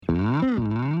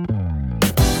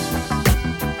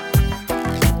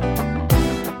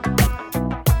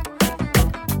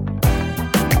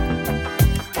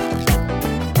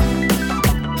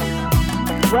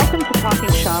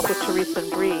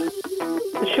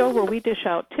show where we dish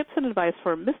out tips and advice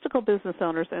for mystical business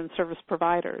owners and service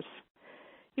providers.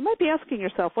 You might be asking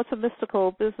yourself, what's a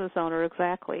mystical business owner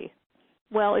exactly?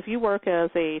 Well, if you work as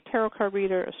a tarot card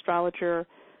reader, astrologer,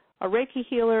 a Reiki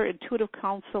healer, intuitive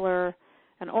counselor,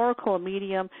 an oracle, a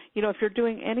medium, if you're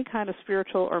doing any kind of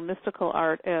spiritual or mystical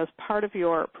art as part of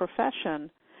your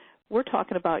profession, we're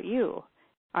talking about you.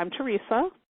 I'm Teresa.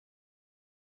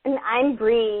 And I'm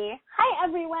Bree. Hi,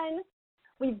 everyone.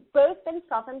 We've both been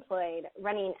self-employed,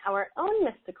 running our own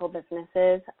mystical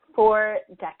businesses for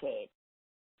decades.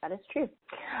 That is true.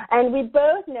 And we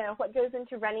both know what goes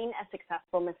into running a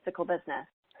successful mystical business.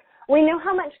 We know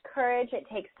how much courage it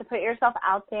takes to put yourself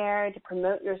out there, to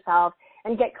promote yourself,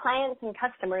 and get clients and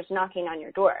customers knocking on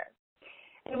your door.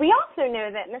 And we also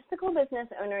know that mystical business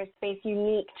owners face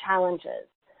unique challenges,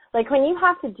 like when you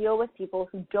have to deal with people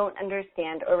who don't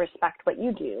understand or respect what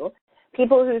you do,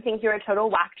 people who think you're a total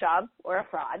whack job or a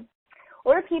fraud,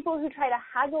 or people who try to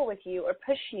haggle with you or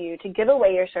push you to give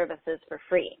away your services for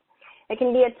free. It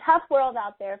can be a tough world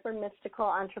out there for mystical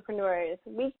entrepreneurs.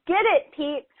 We get it,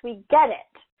 peeps. We get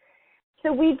it.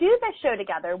 So we do this show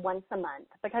together once a month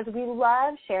because we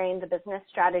love sharing the business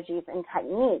strategies and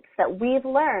techniques that we've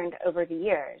learned over the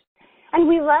years. And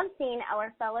we love seeing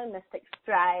our fellow mystics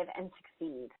thrive and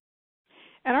succeed.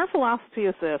 And our philosophy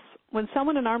is this: when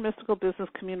someone in our mystical business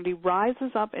community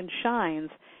rises up and shines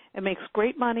and makes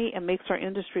great money and makes our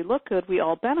industry look good, we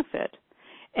all benefit.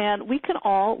 And we can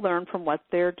all learn from what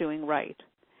they're doing right.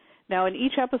 Now, in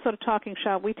each episode of Talking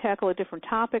Shop, we tackle a different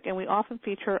topic, and we often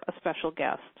feature a special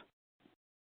guest.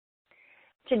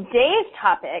 Today's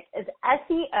topic is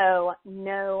SEO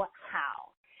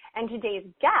know-how. And today's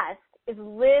guest is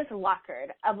Liz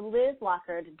Lockard of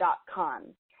LizLockard.com.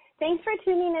 Thanks for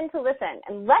tuning in to listen,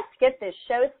 and let's get this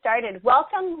show started.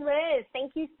 Welcome, Liz.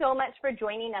 Thank you so much for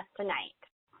joining us tonight.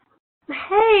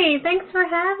 Hey, thanks for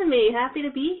having me. Happy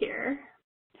to be here.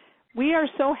 We are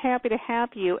so happy to have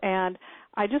you, and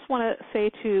I just want to say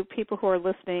to people who are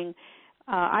listening,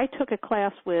 I took a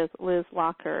class with Liz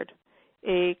Lockard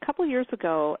a couple years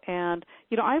ago, and,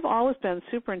 I've always been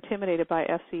super intimidated by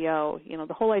SEO.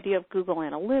 The whole idea of Google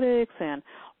Analytics and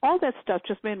all that stuff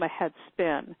just made my head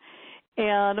spin.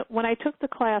 And when I took the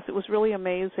class, it was really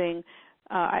amazing.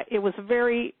 It was a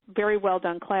very, very well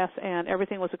done class, and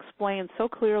everything was explained so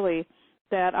clearly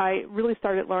that I really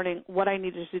started learning what I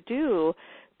needed to do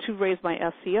to raise my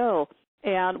SEO.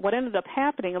 And what ended up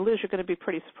happening, and Liz, you're going to be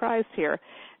pretty surprised here.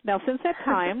 Now, since that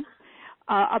time,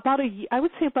 I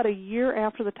would say about a year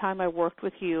after the time I worked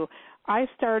with you, I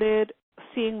started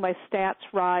seeing my stats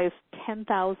rise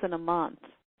 10,000 a month,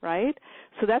 right?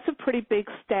 So that's a pretty big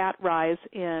stat rise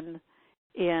in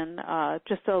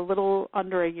just a little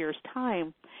under a year's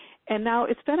time. And now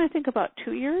it's been, I think, about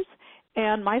 2 years,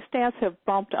 and my stats have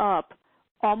bumped up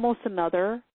almost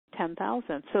another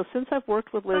 10,000. So since I've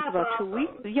worked with Liz about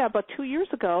 2 years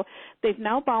ago, they've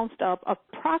now bounced up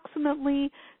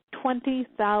approximately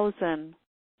 20,000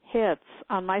 hits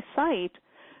on my site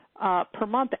per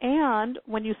month. And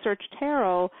when you search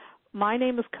tarot, my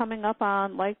name is coming up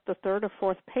on like the third or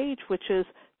fourth page, which is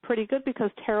pretty good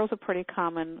because tarot is a pretty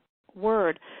common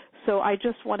word. So I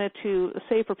just wanted to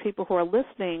say for people who are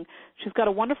listening, she's got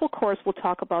a wonderful course. We'll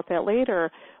talk about that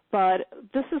later. But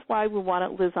this is why we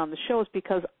wanted Liz on the show, is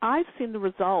because I've seen the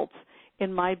results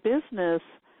in my business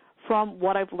from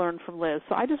what I've learned from Liz.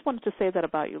 So I just wanted to say that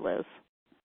about you, Liz.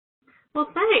 Well,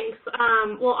 thanks.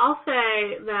 I'll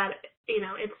say that,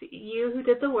 it's you who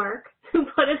did the work, who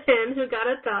put it in, who got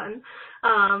it done.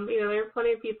 There are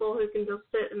plenty of people who can just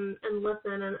sit and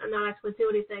listen and not actually do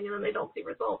anything, and then they don't see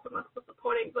results, and that's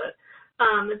disappointing. But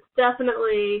it's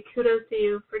definitely kudos to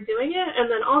you for doing it.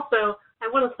 And then also, I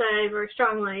want to say very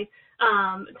strongly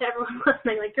to everyone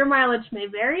listening, like, your mileage may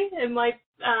vary. It might,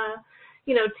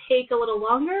 take a little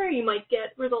longer. You might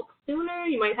get results sooner.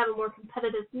 You might have a more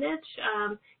competitive niche.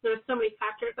 There's so many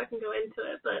factors that can go into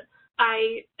it, but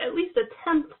I at least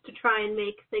attempt to try and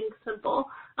make things simple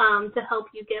to help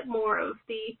you get more of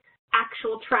the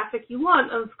actual traffic you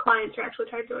want of clients you're actually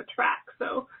trying to attract.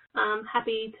 So I'm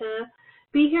happy to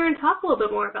be here and talk a little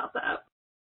bit more about that.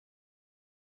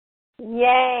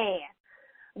 Yay.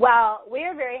 Well,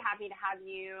 we're very happy to have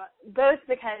you, both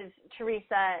because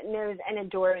Teresa knows and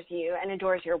adores you and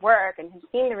adores your work and has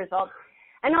seen the results,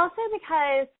 and also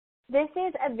because this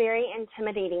is a very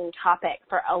intimidating topic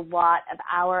for a lot of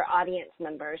our audience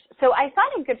members. So I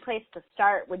thought a good place to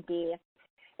start would be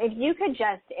if you could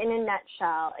just, in a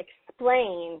nutshell,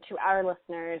 explain to our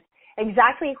listeners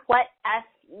exactly what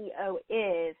SEO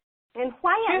is and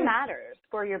why it matters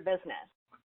for your business.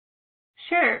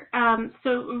 Sure. So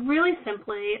really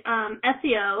simply,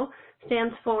 SEO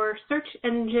stands for Search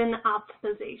Engine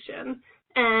Optimization.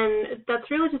 And that's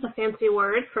really just a fancy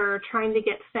word for trying to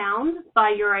get found by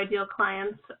your ideal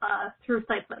clients through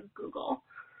sites like Google.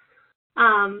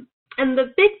 And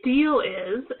the big deal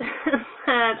is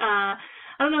that I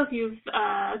don't know if you've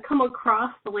come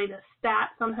across the latest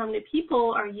stats on how many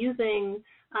people are using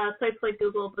sites like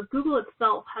Google, but Google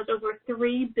itself has over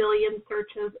 3 billion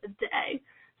searches a day.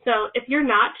 So if you're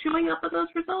not showing up with those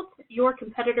results, your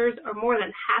competitors are more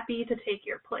than happy to take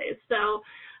your place. So,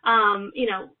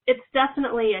 it's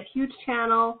definitely a huge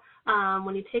channel.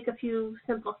 When you take a few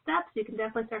simple steps, you can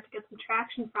definitely start to get some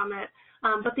traction from it.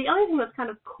 But the other thing that's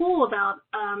kind of cool about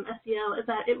SEO is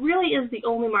that it really is the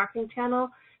only marketing channel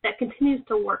that continues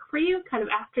to work for you kind of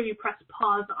after you press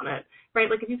pause on it, right?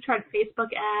 Like if you've tried Facebook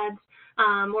ads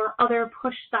or other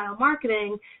push-style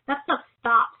marketing, that stuff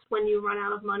stops when you run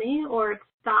out of money, or it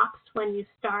stops when you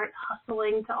start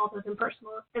hustling to all those in-person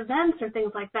events or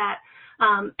things like that.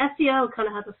 SEO kind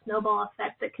of has a snowball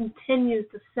effect that continues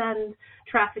to send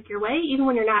traffic your way, even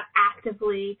when you're not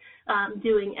actively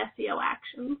doing SEO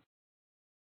actions.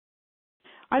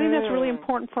 I think that's really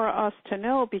important for us to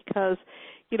know because,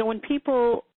 when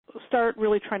people start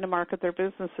really trying to market their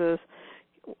businesses,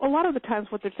 a lot of the times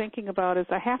what they're thinking about is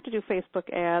I have to do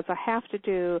Facebook ads, I have to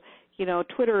do,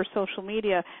 Twitter or social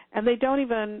media, and they don't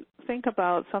even think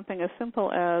about something as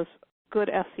simple as good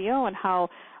SEO and how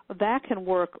that can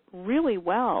work really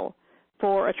well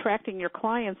for attracting your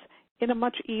clients in a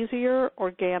much easier,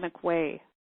 organic way.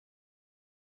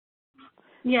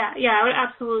 Yeah, I would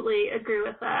absolutely agree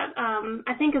with that.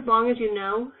 I think as long as you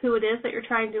know who it is that you're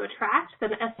trying to attract, then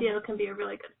SEO can be a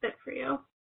really good fit for you.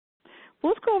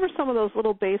 Well, let's go over some of those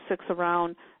little basics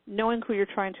around knowing who you're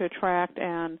trying to attract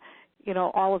and,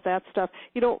 all of that stuff.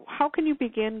 How can you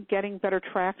begin getting better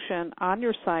traction on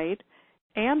your site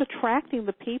and attracting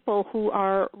the people who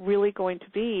are really going to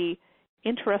be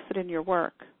interested in your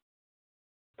work?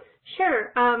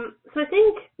 Sure. So I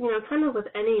think, kind of with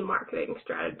any marketing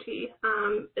strategy,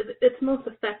 it's most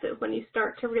effective when you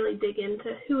start to really dig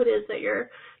into who it is that you're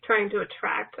trying to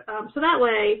attract. So that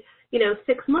way,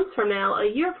 6 months from now, a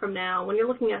year from now, when you're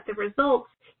looking at the results,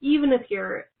 even if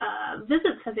your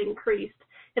visits have increased,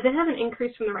 if they haven't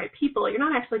increased from the right people, you're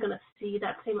not actually going to see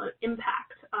that same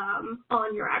impact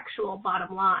on your actual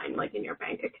bottom line, like in your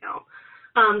bank account.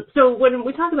 So when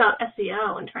we talk about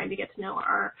SEO and trying to get to know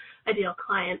our ideal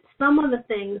clients, some of the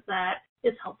things that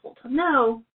is helpful to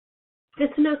know is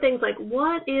to know things like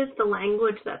what is the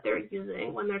language that they're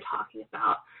using when they're talking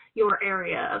about your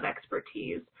area of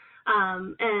expertise.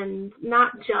 And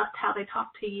not just how they talk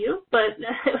to you, but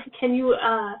can you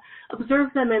observe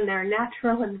them in their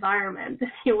natural environment, if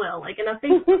you will, like in a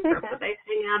Facebook group that they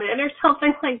hang out in or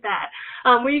something like that,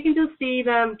 where you can just see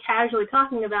them casually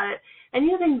talking about it and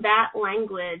using that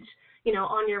language,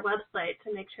 on your website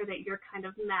to make sure that you're kind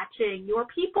of matching your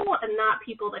people and not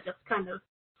people that just kind of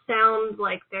sound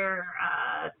like they're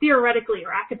theoretically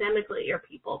or academically your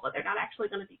people, but they're not actually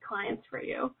going to be clients for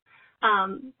you.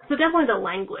 So definitely the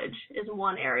language is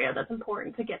one area that's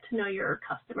important to get to know your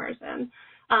customers in.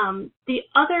 The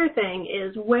other thing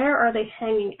is, where are they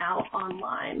hanging out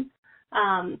online?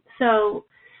 So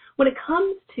when it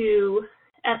comes to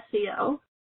SEO,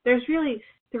 there's really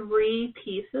 3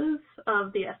 pieces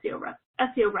of the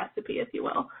SEO recipe, if you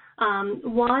will.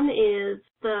 One is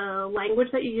the language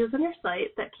that you use on your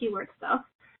site, that keyword stuff.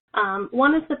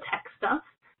 One is the text stuff,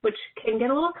 which can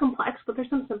get a little complex, but there's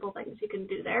some simple things you can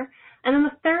do there. And then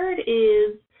the third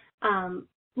is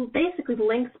basically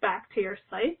links back to your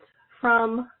site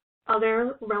from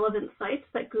other relevant sites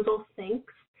that Google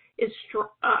thinks is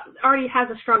already has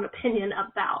a strong opinion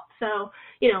about. So,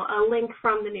 a link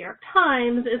from the New York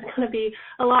Times is going to be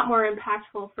a lot more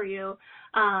impactful for you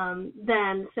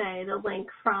than, say, the link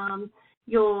from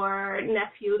your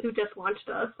nephew who just launched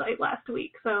a site last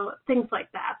week. So things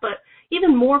like that. But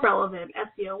even more relevant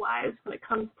SEO-wise when it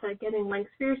comes to getting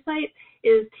links for your site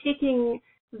is taking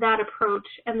that approach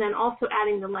and then also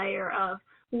adding the layer of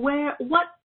what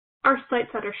are sites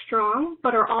that are strong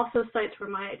but are also sites where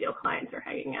my ideal clients are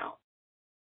hanging out.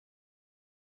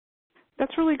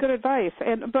 That's really good advice.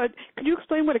 But could you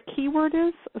explain what a keyword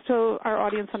is so our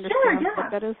audience understands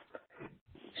what that is?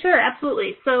 Sure,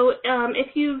 absolutely. So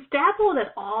if you've dabbled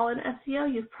at all in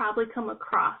SEO, you've probably come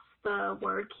across the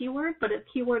word keyword, but a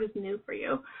keyword is new for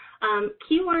you.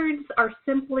 Keywords are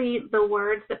simply the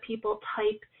words that people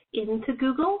type into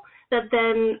Google that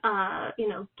then,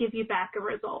 give you back a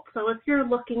result. So if you're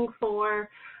looking for,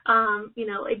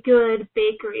 a good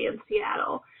bakery in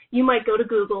Seattle, you might go to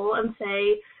Google and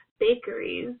say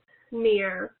bakeries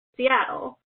near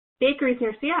Seattle. Bakeries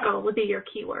near Seattle would be your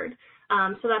keyword.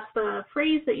 So that's the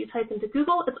phrase that you type into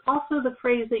Google. It's also the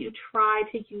phrase that you try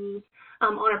to use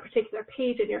on a particular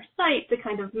page in your site to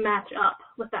kind of match up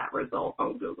with that result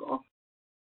on Google.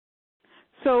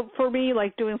 So for me,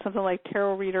 like doing something like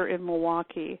Tarot Reader in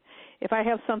Milwaukee, if I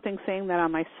have something saying that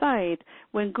on my site,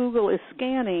 when Google is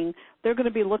scanning, they're going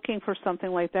to be looking for something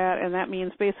like that, and that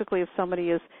means basically if somebody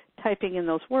is typing in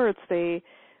those words,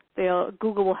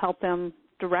 Google will help them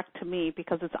direct to me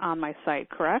because it's on my site,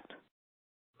 correct?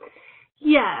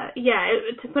 Yeah.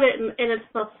 To put it in its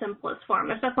most simplest form,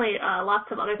 there's definitely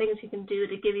lots of other things you can do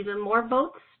to give even more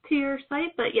votes to your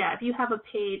site. But yeah, if you have a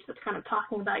page that's kind of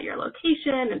talking about your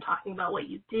location and talking about what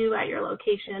you do at your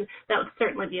location, that would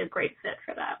certainly be a great fit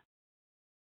for that.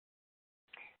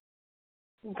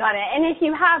 Got it. And if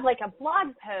you have like a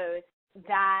blog post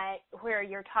where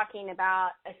you're talking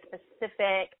about a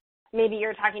specific, maybe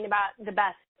you're talking about the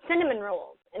best cinnamon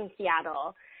rolls in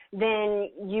Seattle, then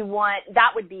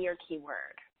that would be your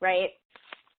keyword, right?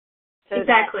 So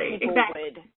exactly. That people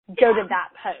would go to that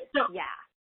post. So,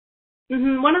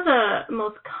 one of the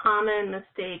most common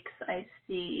mistakes I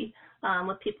see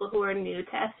with people who are new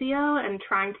to SEO and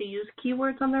trying to use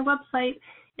keywords on their website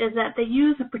is that they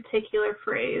use a particular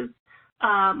phrase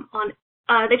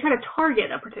they try to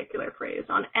target a particular phrase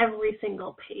on every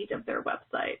single page of their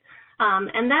website.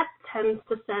 And that tends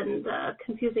to send a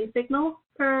confusing signal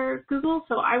for Google.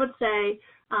 So I would say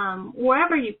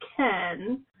wherever you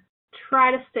can,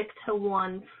 try to stick to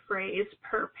one phrase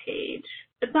per page.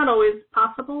 It's not always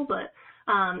possible, but,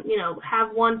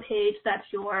 have one page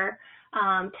that's your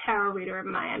Tarot Reader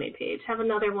in Miami page. Have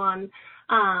another one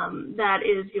that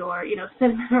is your,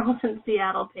 cinnamon rolls in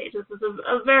Seattle page. This is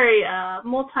a very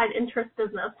multi-interest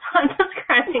business I'm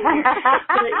describing here.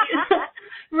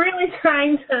 Really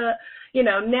trying to,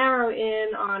 narrow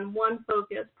in on one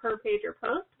focus per page or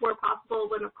post where possible,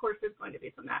 when of course there's going to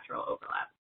be some natural overlap.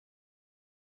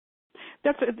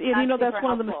 That's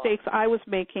one of the mistakes I was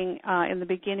making in the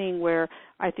beginning, where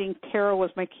I think tarot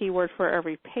was my keyword for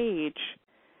every page,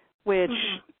 which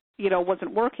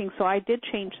wasn't working. So I did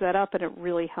change that up, and it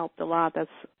really helped a lot. That's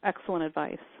excellent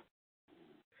advice.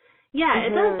 Yeah, it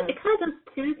does. It kind of does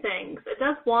two things. It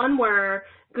does one where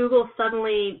Google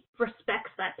suddenly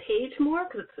respects that page more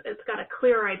because it's got a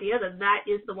clear idea that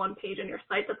is the one page on your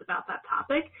site that's about that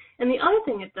topic. And the other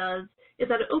thing it does is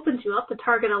that it opens you up to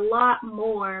target a lot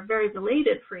more very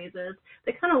related phrases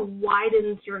that kind of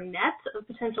widens your net of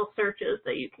potential searches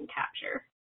that you can capture.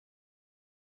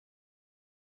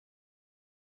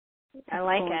 I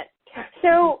like it.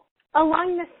 So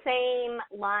along the same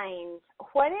lines,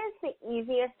 what is the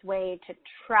easiest way to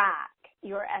track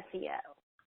your SEO?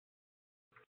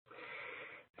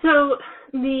 So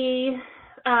the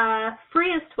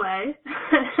freest way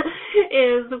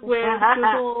is with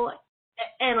Google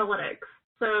Analytics.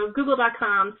 So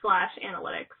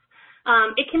google.com/analytics.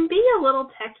 It can be a little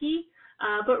techy,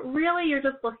 but really you're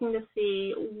just looking to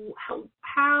see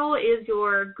how is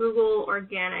your Google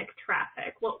organic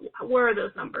traffic? Where are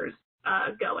those numbers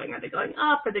going? Are they going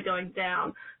up? Are they going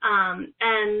down?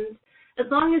 And as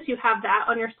long as you have that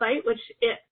on your site, which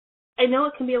I know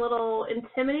it can be a little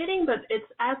intimidating, but it's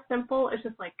as simple as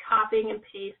just like copying and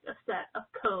paste a set of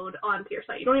code onto your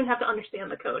site. You don't even have to understand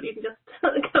the code. You can just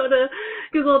go to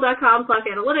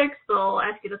google.com/analytics. They'll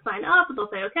ask you to sign up, and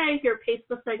they'll say, okay, here, paste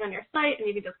this thing on your site, and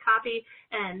you can just copy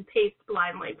and paste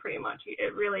blindly pretty much.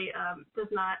 It really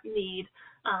does not need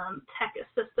tech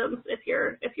assistance if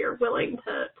you're willing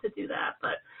to do that.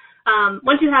 But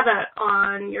once you have that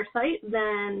on your site,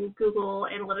 then Google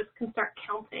Analytics can start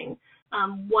counting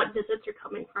what visits are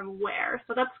coming from where.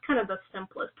 So that's kind of the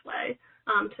simplest way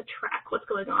to track what's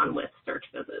going on with search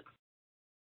visits.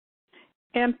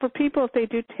 And for people, if they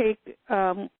do take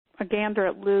a gander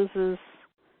at Liz's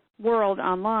World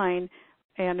online,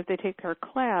 and if they take her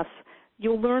class,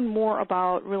 you'll learn more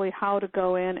about really how to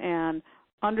go in and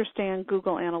understand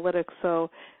Google Analytics. So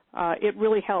it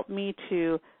really helped me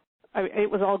it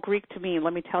was all Greek to me,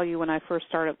 let me tell you, when I first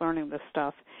started learning this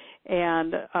stuff.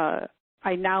 And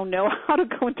I now know how to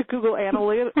go into Google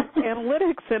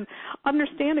Analytics and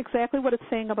understand exactly what it's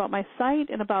saying about my site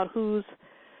and about who's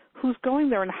going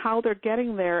there and how they're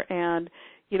getting there, and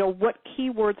what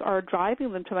keywords are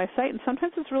driving them to my site. And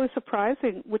sometimes it's really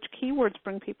surprising which keywords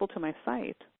bring people to my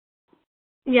site.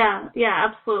 Yeah,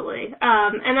 absolutely.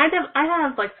 And I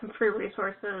have like some free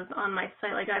resources on my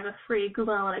site. Like I have a free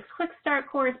Google Analytics Quick Start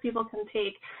course people can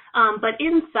take. But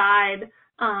inside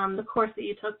the course that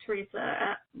you took,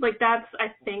 Teresa, like that's, I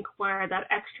think, where that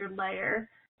extra layer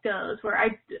goes, where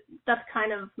that's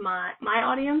kind of my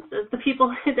audience is the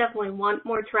people who definitely want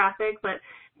more traffic, but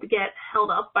get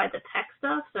held up by the tech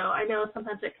stuff. So I know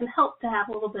sometimes it can help to have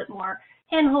a little bit more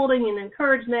hand-holding and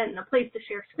encouragement and a place to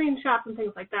share screenshots and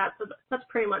things like that. So that's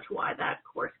pretty much why that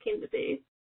course came to be.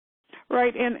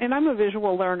 Right, and I'm a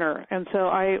visual learner, and so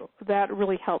that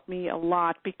really helped me a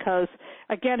lot because,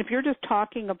 again, if you're just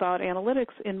talking about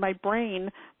analytics, in my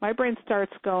brain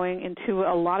starts going into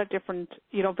a lot of different,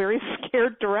 very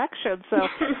scared directions. So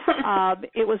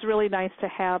it was really nice to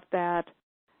have that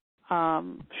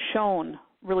shown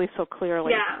really so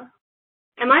clearly. Yeah.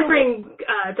 And my brain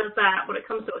does that when it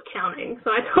comes to accounting, so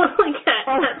I totally get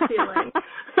that feeling.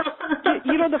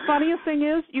 The funniest thing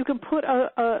is you can put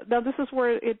now this is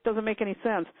where it doesn't make any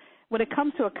sense. When it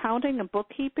comes to accounting and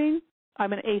bookkeeping,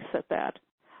 I'm an ace at that.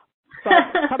 But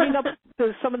coming up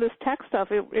to some of this tech stuff,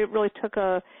 it really took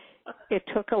a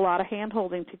lot of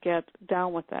hand-holding to get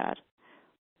down with that.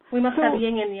 We must have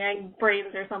yin and yang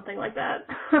brains or something like that.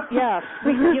 Yes.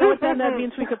 You know what, then that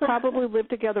means we could probably live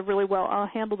together really well. I'll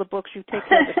handle the books, you take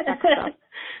care of the tech stuff.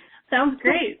 Sounds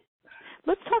great.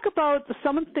 Let's talk about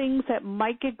some of the things that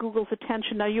might get Google's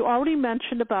attention. Now, you already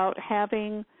mentioned about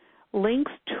having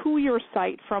links to your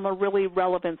site from a really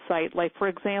relevant site. Like, for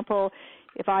example,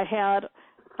 if I had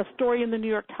a story in the New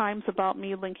York Times about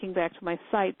me linking back to my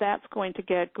site, that's going to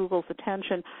get Google's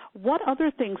attention. What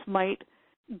other things might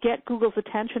get Google's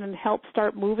attention and help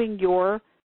start moving your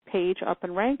page up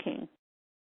in ranking?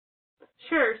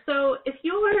 Sure. So if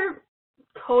you're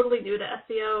totally new to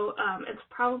SEO, it's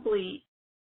probably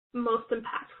most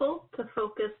impactful to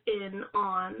focus in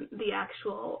on the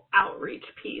actual outreach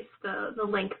piece, the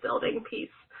link building piece.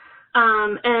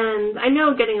 And I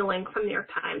know getting a link from the New York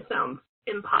Times sounds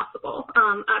impossible.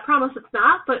 I promise it's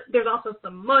not, but there's also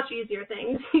some much easier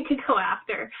things you could go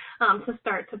after to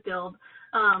start to build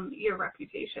your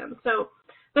reputation. So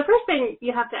the first thing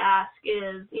you have to ask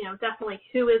is, definitely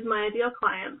who is my ideal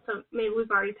client? So maybe we've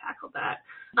already tackled that.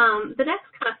 The next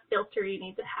kind of filter you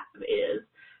need to have is,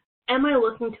 am I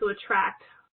looking to attract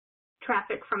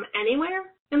traffic from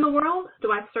anywhere in the world?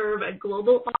 Do I serve a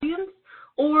global audience?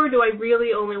 Or do I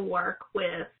really only work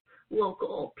with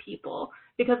local people?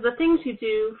 Because the things you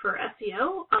do for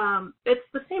SEO, it's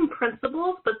the same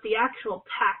principles, but the actual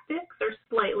tactics are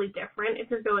slightly different if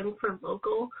you're going for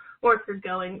local or if you're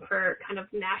going for kind of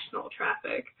national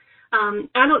traffic.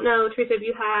 I don't know, Teresa, if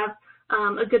you have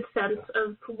a good sense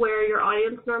of where your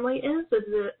audience normally is. Is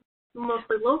it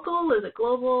mostly local? Is it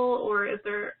global? Or is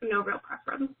there no real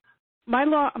preference? My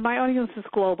audience is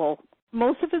global.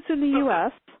 Most of it's in the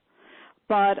U.S.,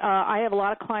 but I have a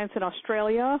lot of clients in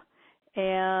Australia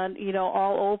and,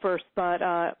 all over, but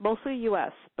mostly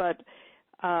U.S., but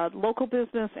local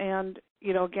business and,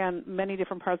 again, many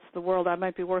different parts of the world. I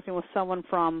might be working with someone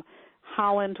from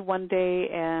Holland one day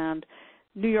and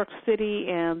New York City,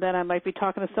 and then I might be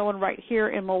talking to someone right here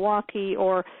in Milwaukee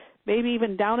or maybe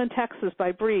even down in Texas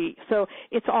by Bree. So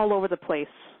it's all over the place.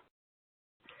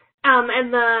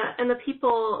 And the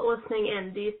people listening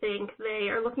in, do you think they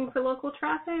are looking for local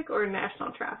traffic or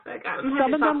national traffic? I'm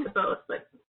happy to talk to both, but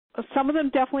some of them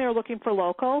definitely are looking for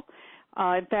local.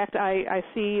 In fact, I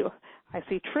see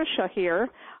Tricia here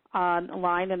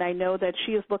online, and I know that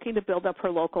she is looking to build up her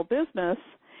local business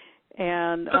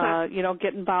and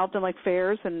get involved in like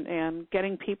fairs and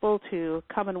getting people to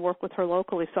come and work with her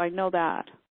locally. So I know that.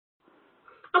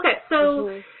 Okay,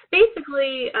 so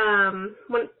basically,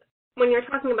 when you're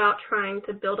talking about trying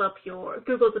to build up your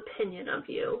Google's opinion of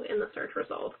you in the search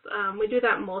results, we do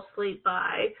that mostly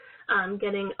by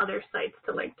getting other sites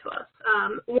to link to us.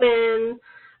 When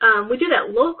we do that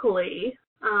locally,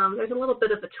 there's a little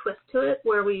bit of a twist to it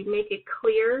where we make it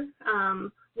clear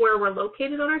where we're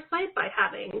located on our site by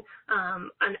having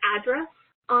an address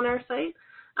on our site,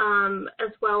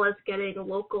 as well as getting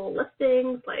local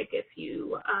listings, like if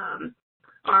you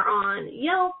are on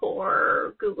Yelp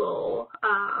or Google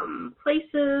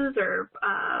Places or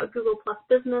Google Plus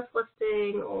Business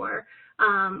listing or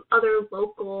other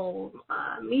local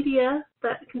media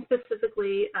that can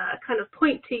specifically kind of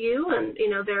point to you, and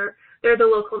they're the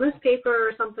local newspaper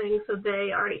or something, so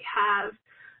they already have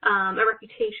a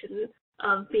reputation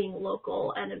of being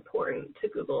local and important to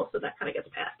Google, so that kind of gets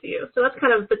passed to you. So that's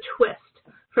kind of the twist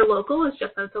for local, is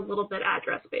just that it's a little bit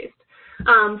address-based.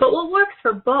 But what works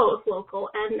for both local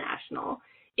and national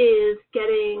is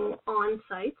getting on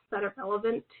sites that are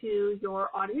relevant to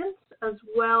your audience, as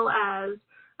well as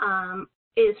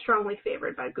is strongly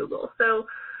favored by Google. So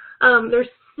there's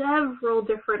several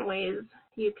different ways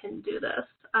you can do this.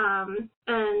 And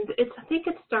I think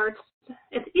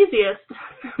it's easiest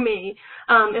for me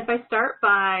if I start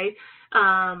by,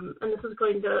 and this is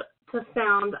going to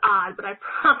sound odd, but I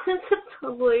promise it's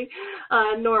totally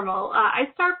normal. I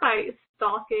start by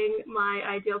stalking my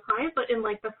ideal client, but in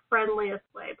like the friendliest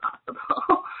way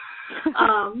possible.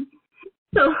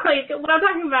 So, like, what I'm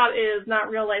talking about is not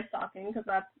real life stalking, because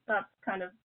that's kind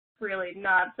of really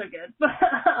not so good. But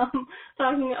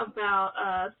talking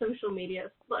about social media,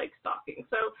 like, stalking.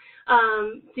 So,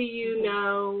 do you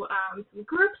know some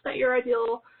groups that your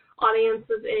ideal audience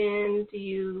is in? Do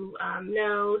you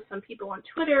know some people on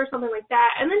Twitter or something like that?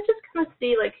 And then just kind of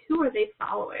see, like, who are they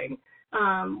following?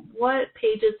 What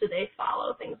pages do they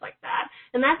follow? Things like that.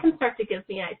 And that can start to give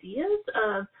me ideas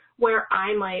of where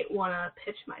I might want to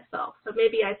pitch myself. So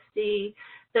maybe I see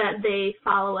that they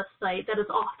follow a site that is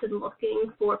often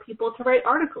looking for people to write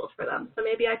articles for them. So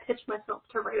maybe I pitch myself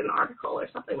to write an article or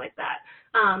something like that.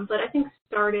 But I think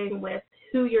starting with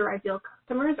who your ideal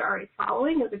customers are already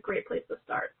following is a great place to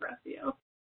start for SEO.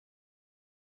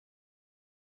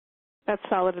 That's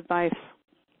solid advice.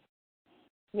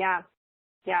 Yeah,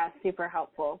 super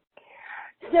helpful.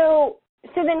 So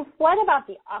then what about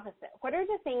the opposite? What are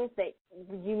the things that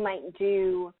you might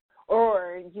do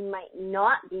or you might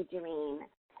not be doing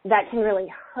that can really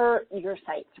hurt your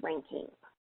site's ranking?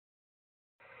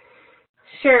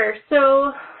 Sure.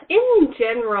 So in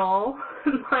general,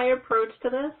 my approach to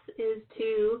this is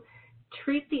to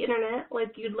treat the internet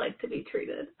like you'd like to be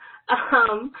treated.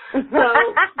 So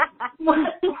when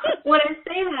I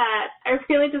say that, I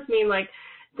really just mean, like,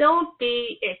 don't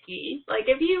be icky. Like,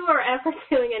 if you are ever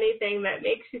doing anything that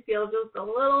makes you feel just a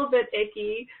little bit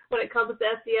icky when it comes to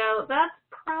SEO, that's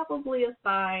probably a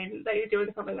sign that you're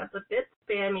doing something that's a bit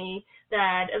spammy,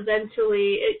 that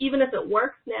eventually, even if it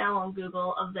works now on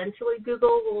Google, eventually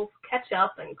Google will catch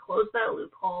up and close that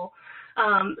loophole.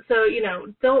 So,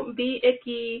 don't be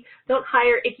icky. Don't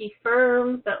hire icky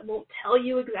firms that won't tell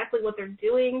you exactly what they're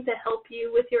doing to help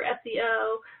you with your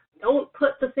SEO. Don't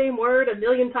put the same word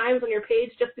 1,000,000 times on your page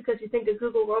just because you think a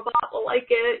Google robot will like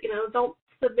it. Don't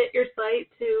submit your site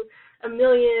to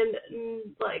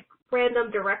 1,000,000 like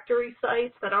random directory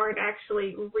sites that aren't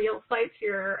actually real sites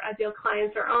your ideal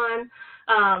clients are on.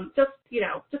 Just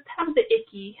have the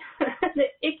icky, the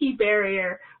icky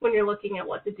barrier when you're looking at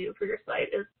what to do for your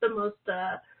site is the most,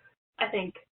 I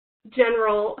think,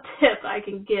 general tip I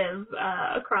can give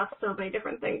across so many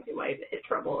different things you might hit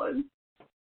trouble in.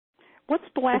 What's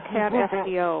black hat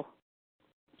SEO?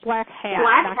 Black hat,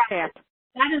 not hat.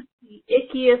 That is the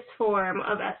ickiest form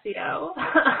of SEO.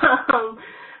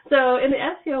 So in the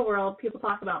SEO world, people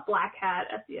talk about black hat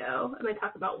SEO, and they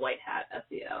talk about white hat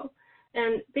SEO.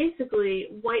 And basically,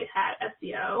 white hat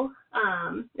SEO,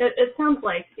 it sounds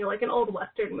like like an old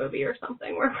Western movie or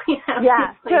something where we have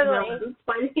these villains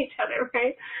fighting each other,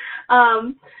 right?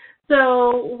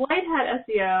 So white hat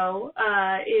SEO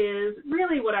is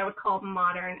really what I would call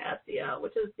modern SEO,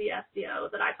 which is the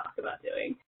SEO that I talk about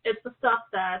doing. It's the stuff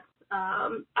that's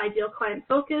ideal client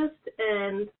focused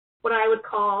and what I would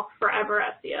call forever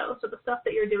SEO. So the stuff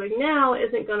that you're doing now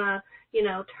isn't going to,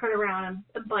 turn around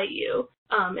and bite you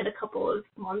in a couple of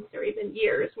months or even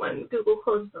years when Google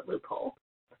closes the loophole.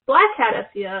 Black hat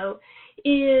SEO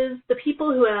is the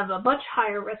people who have a much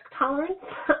higher risk tolerance,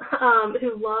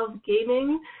 who love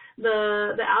gaming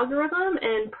the algorithm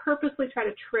and purposely try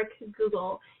to trick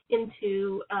Google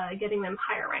into getting them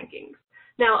higher rankings.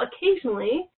 Now,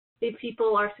 occasionally, these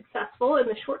people are successful in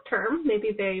the short term.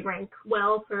 Maybe they rank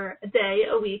well for a day,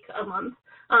 a week, a month,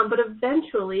 but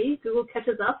eventually Google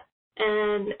catches up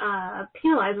and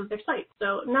penalizes their site.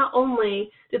 So not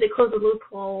only do they close the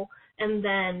loophole and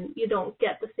then you don't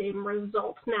get the same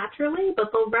results naturally,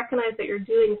 but they'll recognize that you're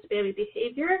doing spammy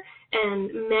behavior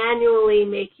and manually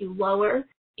make you lower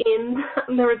in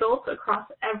the results across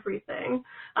everything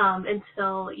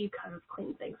until you kind of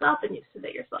clean things up and you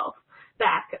submit yourself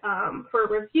back for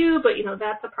a review. But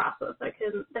that's a process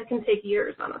that can take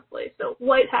years, honestly. So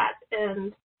white hat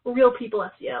and real people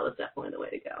SEO is definitely the way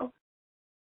to go.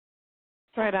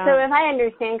 Right on. So if I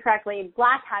understand correctly,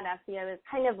 black hat SEO is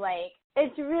kind of like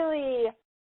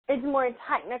it's more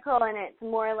technical and it's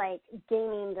more like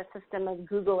gaming the system of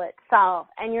Google itself,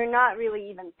 and you're not really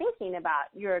even thinking about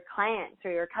your clients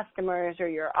or your customers or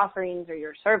your offerings or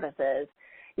your services.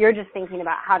 You're just thinking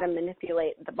about how to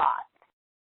manipulate the bots.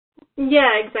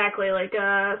 Yeah, exactly. Like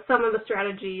some of the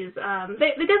strategies,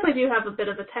 they definitely do have a bit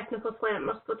of a technical slant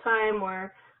most of the time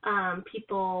where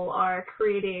people are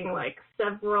creating like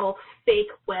several fake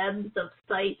webs of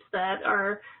sites that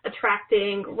are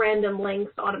attracting random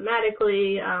links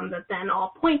automatically that then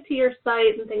all point to your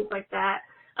site and things like that.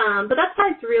 But that's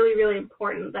why it's really, really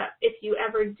important that if you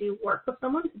ever do work with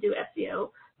someone to do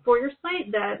SEO for your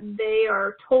site, that they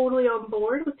are totally on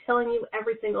board with telling you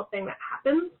every single thing that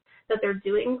happens that they're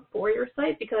doing for your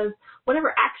site, because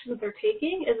whatever actions they're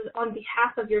taking is on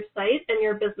behalf of your site and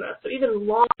your business. So even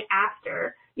long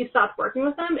after you stopped working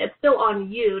with them, it's still on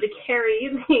you to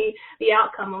carry the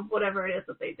outcome of whatever it is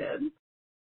that they did.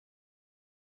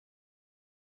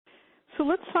 So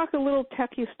let's talk a little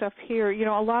techie stuff here.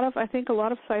 I think a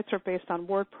lot of sites are based on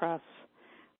WordPress,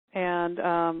 and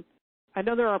I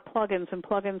know there are plugins, and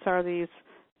plugins are these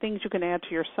things you can add to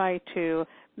your site to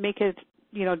make it,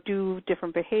 do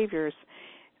different behaviors.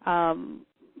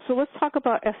 So let's talk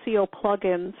about SEO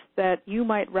plugins that you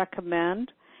might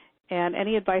recommend, and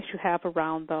any advice you have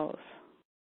around those.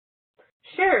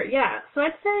 Sure. Yeah. So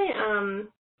I'd say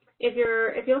if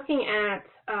you're looking at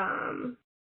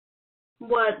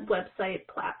what website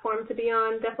platform to be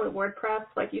on, definitely WordPress,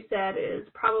 like you said, is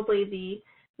probably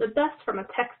the best from a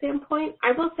tech standpoint.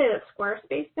 I will say that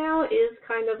Squarespace now is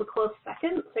kind of a close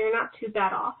second, so you're not too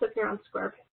bad off if you're on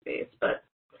Squarespace. But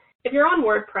if you're on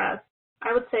WordPress,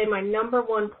 I would say my number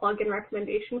one plugin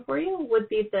recommendation for you would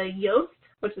be the Yoast,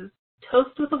 which is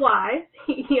Toast with a Y,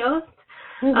 Yoast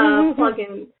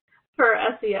plugin for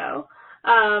SEO.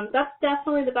 That's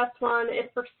definitely the best one.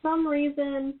 If for some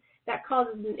reason that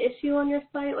causes an issue on your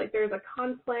site, like there's a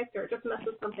conflict or it just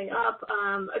messes something up,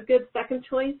 a good second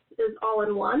choice is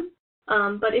All-in-One.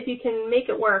 But if you can make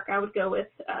it work, I would go with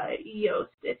Yoast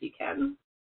if you can.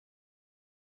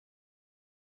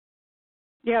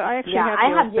 Yeah, I actually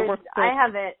have Yoast. I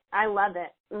have it. I love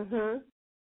it. Mhm.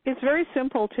 It's very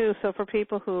simple too. So for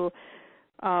people who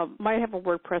might have a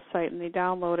WordPress site and they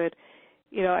download it,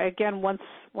 again, once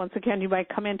again, you might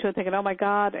come into it thinking, "Oh my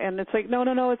God," and it's like,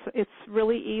 no, it's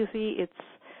really easy. It's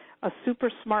a super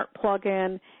smart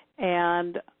plugin,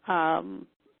 and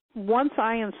once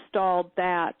I installed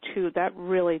that too, that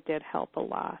really did help a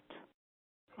lot.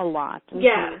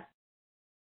 Yeah,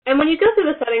 and when you go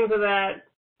through the settings of that,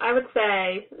 I would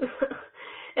say,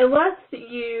 unless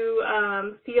you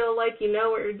feel like you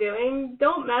know what you're doing,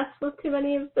 don't mess with too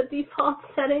many of the default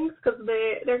settings because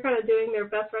they're kind of doing their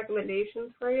best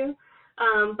recommendations for you.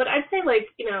 But I'd say,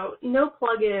 no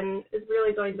plugin is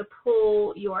really going to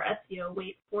pull your SEO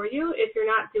weight for you if you're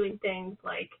not doing things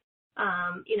like,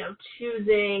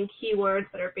 choosing keywords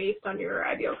that are based on your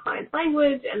ideal client's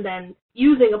language and then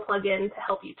using a plugin to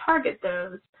help you target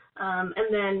those. And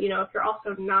then, if you're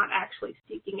also not actually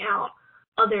seeking out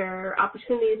other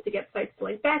opportunities to get sites to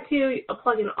link back to, a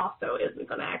plugin also isn't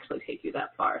going to actually take you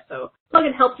that far. So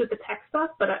plugin helps with the tech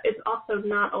stuff, but it's also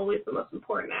not always the most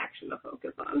important action to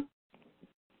focus on.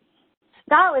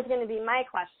 That was going to be my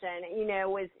question,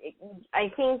 I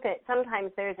think that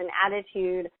sometimes there's an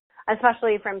attitude,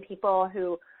 especially from people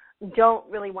who don't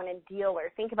really want to deal or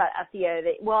think about SEO,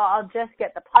 that, well, I'll just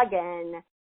get the plugin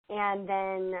and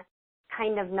then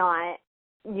kind of not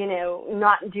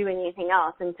do anything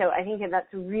else. And so I think that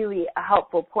that's really a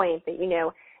helpful point that,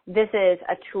 this is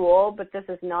a tool, but this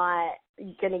is not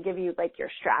going to give you your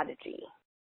strategy.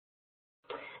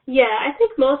 Yeah, I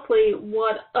think mostly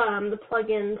what the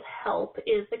plugins help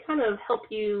is they kind of help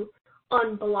you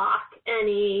unblock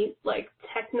any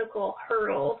technical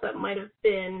hurdles that might have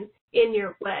been in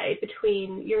your way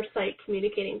between your site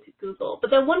communicating to Google. But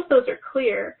then once those are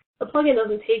clear, the plugin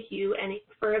doesn't take you any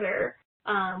further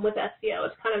with SEO.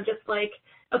 It's kind of just like,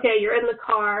 okay, you're in the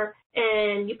car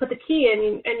and you put the key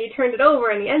in and you turned it over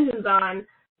and the engine's on,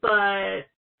 but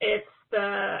it's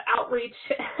the outreach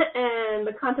and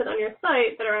the content on your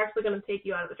site that are actually going to take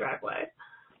you out of the driveway.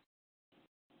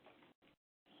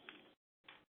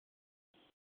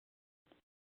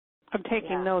 I'm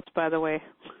taking notes, by the way.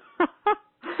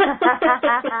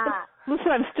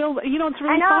 Listen, I'm still, it's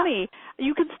really funny.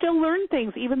 You can still learn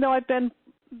things, even though I've been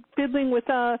fiddling with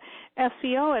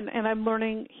SEO, and I'm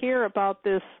learning here about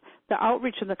this. The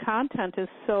outreach and the content is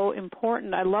so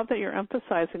important. I love that you're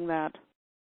emphasizing that.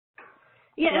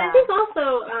 Yeah, and I think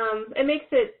also it makes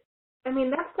it,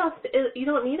 that stuff, you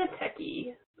don't need a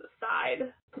techie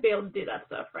side to be able to do that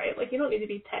stuff, right? You don't need to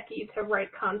be techie to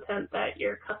write content that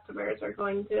your customers are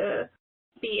going to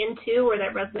be into or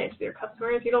that resonates with your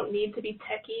customers. You don't need to be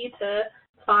techie to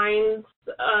find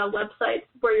websites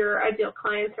where your ideal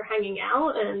clients are hanging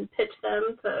out and pitch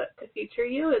them to feature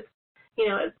you. It's,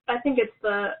 I think it's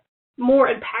the more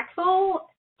impactful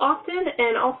often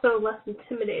and also less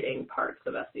intimidating parts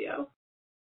of SEO.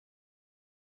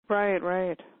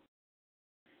 Right.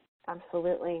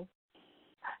 Absolutely.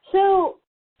 So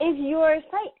if your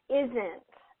site isn't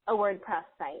a WordPress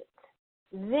site,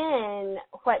 then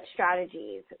what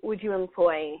strategies would you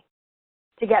employ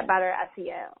to get better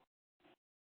SEO?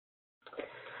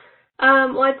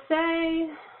 Well, I'd say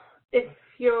if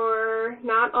you're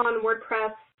not on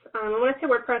WordPress, when I say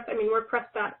WordPress, I mean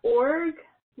WordPress.org,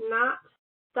 not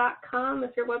 .com.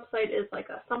 If your website is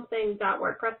a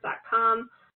something.wordpress.com,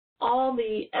 all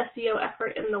the SEO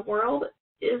effort in the world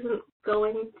isn't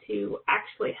going to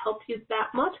actually help you that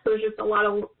much because there's just a lot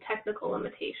of technical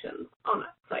limitations on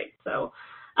that site. So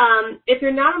if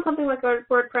you're not on something like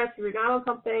WordPress, if you're not on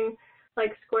something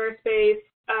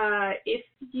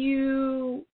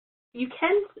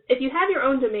if you have your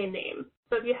own domain name,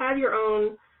 so if you have your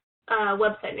own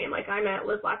website name, like I'm at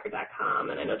lizlockard.com,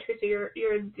 and I know, Teresa,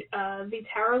 you're the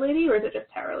Tarot Lady, or is it just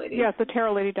Tarot Lady? Yeah, it's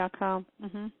thetarolady.com.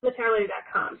 Mm-hmm.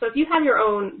 Thetarolady.com. So if you have your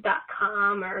own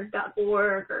 .com or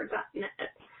 .org or .net,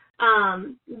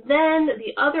 then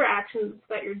the other actions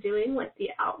that you're doing, like the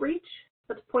outreach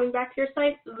that's pointing back to your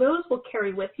site, those will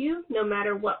carry with you no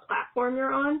matter what platform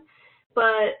you're on.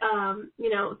 But,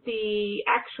 the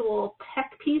actual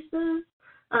tech pieces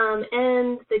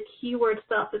and the keyword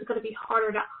stuff is going to be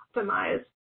harder to optimize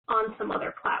on some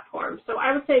other platforms. So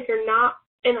I would say if you're not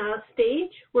in a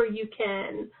stage where you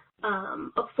can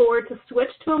afford to switch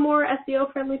to a more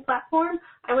SEO-friendly platform,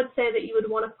 I would say that you would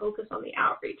want to focus on the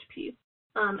outreach piece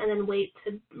and then wait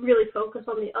to really focus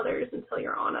on the others until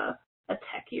you're on a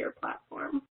techier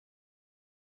platform.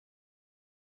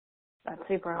 That's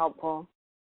super helpful.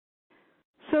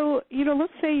 So,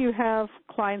 let's say you have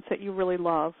clients that you really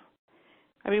love.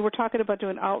 I mean, we're talking about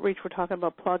doing outreach, we're talking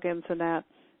about plugins and that.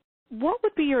 What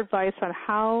would be your advice on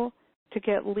how to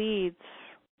get leads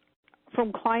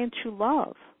from clients you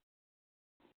love?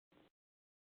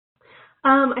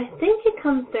 I think it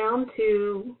comes down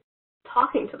to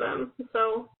talking to them.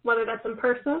 So whether that's in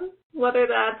person, whether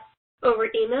that's over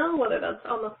email, whether that's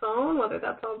on the phone, whether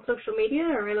that's on social media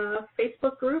or in a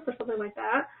Facebook group or something like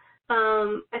that.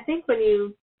 I think when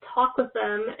you talk with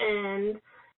them and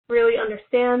really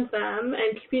understand them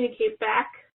and communicate back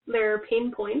their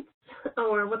pain points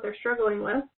or what they're struggling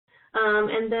with,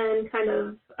 and then kind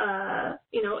of,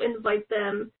 invite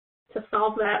them to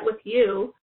solve that with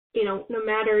you, no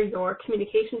matter your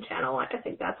communication channel, I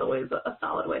think that's always a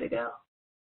solid way to go.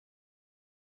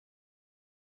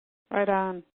 Right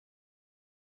on.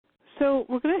 So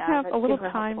we're going to have a little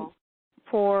time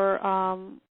for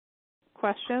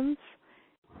questions.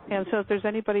 And so if there's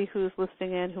anybody who's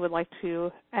listening in who would like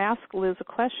to ask Liz a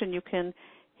question, you can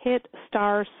hit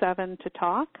 *7 to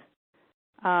talk.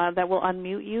 That will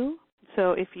unmute you.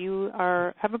 So if you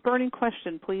have a burning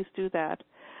question, please do that.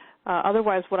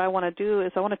 Otherwise, what I want to do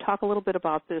is I want to talk a little bit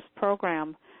about this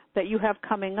program that you have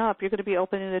coming up. You're going to be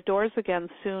opening the doors again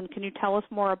soon. Can you tell us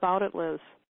more about it, Liz?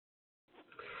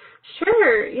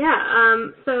 Sure, yeah.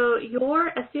 So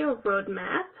your SEO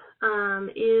Roadmap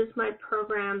is my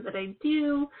program that I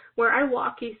do where I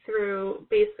walk you through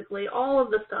basically all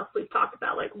of the stuff we've talked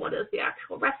about, like what is the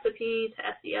actual recipe to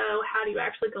SEO, how do you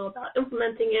actually go about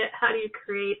implementing it, how do you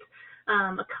create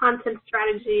a content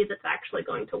strategy that's actually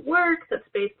going to work, that's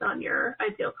based on your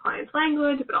ideal client's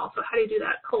language, but also how do you do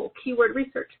that whole keyword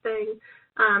research thing,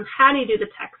 how do you do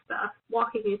the tech stuff,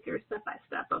 walking you through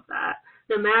step-by-step of that,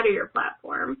 no matter your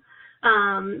platform.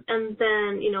 And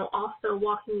then, also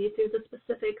walking you through the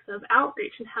specifics of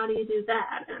outreach and how do you do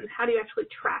that and how do you actually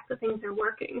track the things that are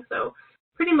working. So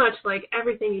pretty much like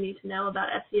everything you need to know about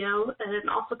SEO, and it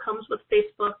also comes with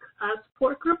Facebook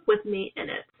support group with me in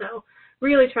it. So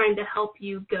really trying to help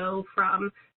you go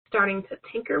from starting to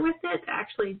tinker with it to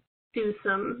actually do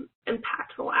some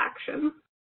impactful action.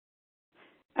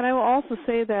 And I will also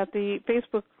say that the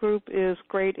Facebook group is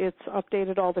great. It's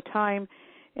updated all the time.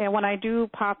 And when I do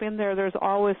pop in there, there's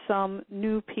always some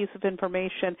new piece of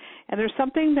information. And there's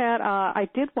something that I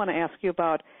did want to ask you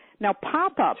about. Now,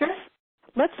 pop-ups. Sure.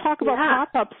 Let's talk about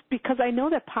pop-ups, because I know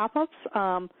that pop-ups,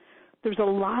 there's a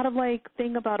lot of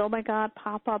thing about, oh, my God,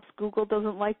 pop-ups, Google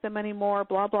doesn't like them anymore,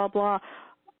 blah, blah, blah.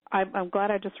 I'm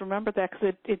glad I just remembered that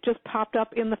because it just popped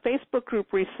up in the Facebook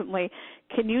group recently.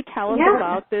 Can you tell us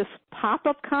about this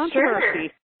pop-up controversy?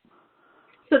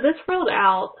 Sure. So this rolled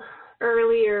out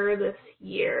earlier this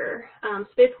year. So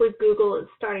basically Google is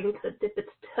starting to dip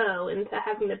its toe into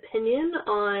having an opinion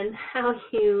on how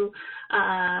you,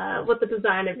 what the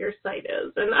design of your site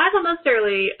is. And I don't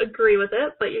necessarily agree with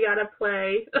it, but you gotta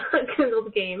play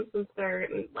Google's game since they're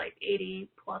in 80+%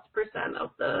 of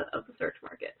the search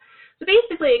market. So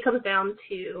basically it comes down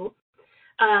to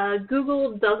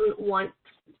Google doesn't want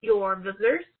your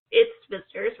visitors, its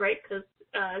visitors, right? Because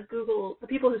Google, the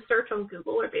people who search on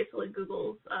Google are basically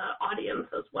Google's audience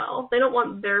as well. They don't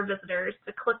want their visitors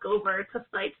to click over to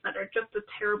sites that are just a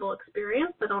terrible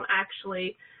experience that don't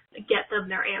actually get them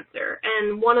their answer.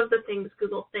 And one of the things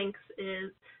Google thinks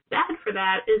is bad for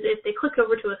that is if they click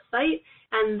over to a site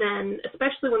and then,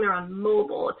 especially when they're on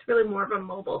mobile, it's really more of a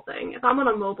mobile thing. If I'm on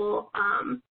a mobile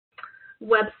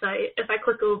website, if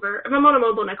I'm on a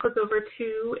mobile and I click over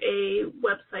to a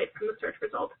website from the search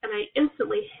results and I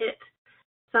instantly hit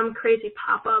some crazy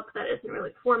pop-up that isn't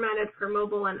really formatted for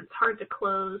mobile and it's hard to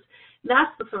close,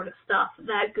 that's the sort of stuff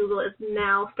that Google is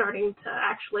now starting to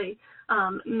actually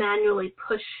manually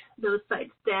push those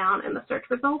sites down in the search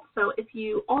results. So if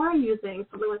you are using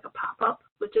something like a pop-up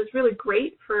which is really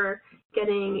great for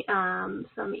getting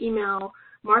some email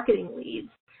marketing leads.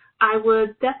 I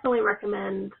would definitely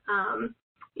recommend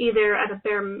either at a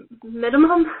bare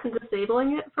minimum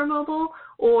disabling it for mobile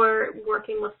or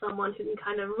working with someone who can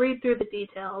kind of read through the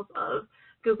details of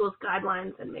Google's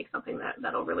guidelines and make something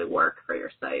that'll really work for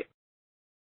your site.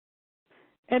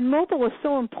 And mobile is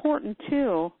so important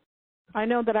too. I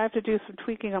know that I have to do some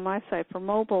tweaking on my site for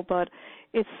mobile, but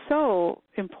it's so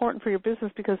important for your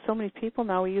business because so many people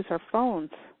now use our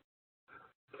phones.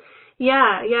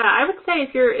 Yeah. I would say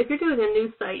if you're doing a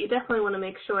new site, you definitely want to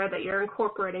make sure that you're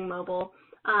incorporating mobile.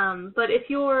 But if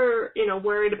you're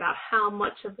worried about how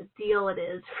much of a deal it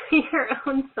is for your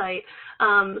own site,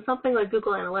 something like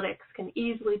Google Analytics can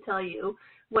easily tell you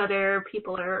whether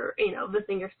people are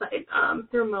visiting your site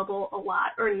through mobile a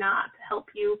lot or not, to help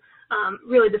you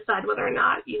really decide whether or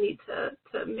not you need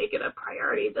to make it a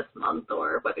priority this month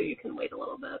or whether you can wait a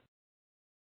little bit.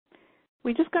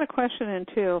 We just got a question in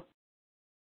too.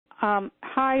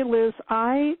 Hi, Liz.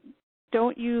 I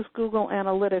don't use Google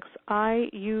Analytics. I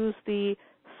use the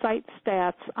site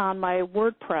stats on my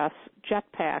WordPress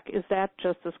Jetpack. Is that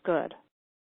just as good?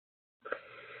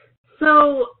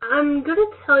 So I'm going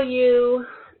to tell you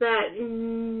that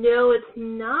no, it's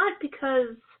not,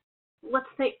 because let's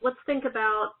think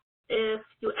about if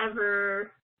you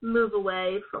ever move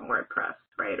away from WordPress,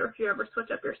 right? Or if you ever switch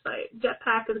up your site,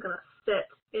 Jetpack is going to sit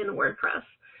in WordPress.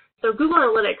 So Google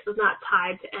Analytics is not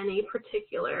tied to any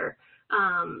particular,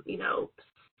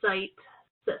 site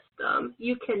system.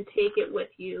 You can take it with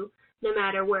you no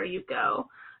matter where you go.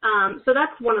 So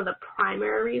that's one of the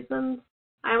primary reasons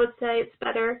I would say it's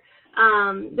better.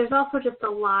 There's also just a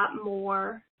lot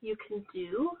more you can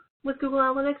do with Google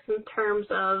Analytics in terms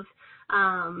of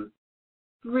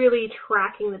really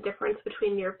tracking the difference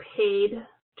between your paid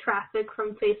traffic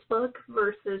from Facebook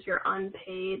versus your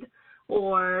unpaid,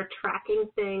 or tracking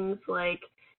things like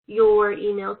your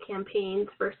email campaigns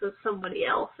versus somebody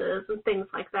else's and things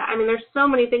like that. I mean, there's so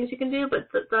many things you can do, but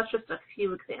that's just a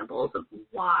few examples of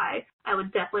why I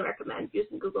would definitely recommend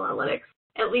using Google Analytics,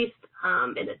 at least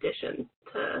in addition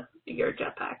to your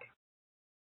Jetpack.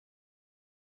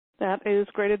 That is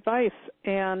great advice.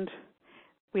 And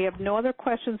we have no other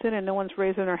questions in and no one's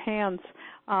raising their hands.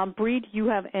 Bree, do you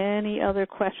have any other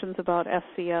questions about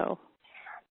SEO?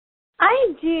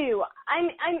 I do. I'm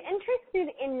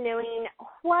interested in knowing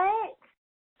what,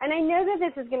 and I know that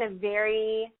this is going to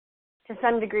vary to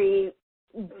some degree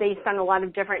based on a lot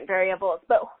of different variables,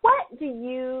 but what do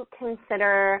you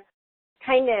consider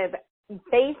kind of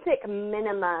basic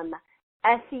minimum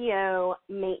SEO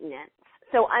maintenance?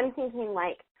 So I'm thinking,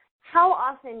 like, how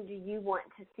often do you want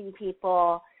to see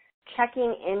people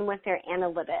checking in with their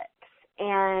analytics?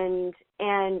 And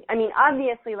I mean,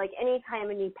 obviously, like, anytime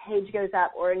a new page goes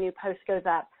up or a new post goes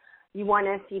up, you want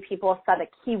to see people set a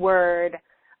keyword,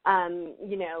 do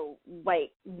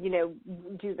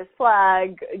the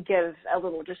slug, give a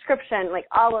little description, like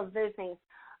all of those things.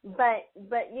 But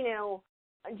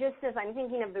just as I'm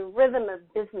thinking of the rhythm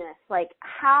of business, like,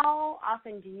 how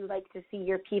often do you like to see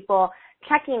your people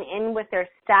checking in with their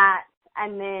stats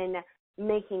and then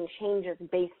making changes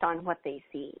based on what they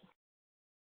see?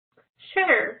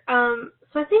 Sure.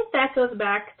 So I think that goes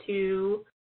back to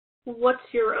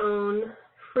what's your own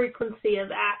frequency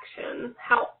of action?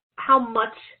 How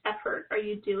much effort are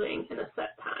you doing in a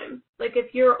set time? Like,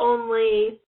 if you're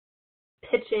only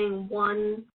pitching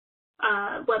one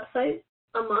website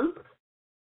a month,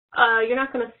 you're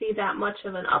not going to see that much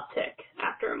of an uptick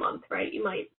after a month, right? You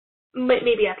might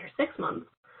maybe after 6 months.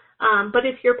 But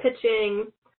if you're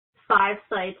pitching 5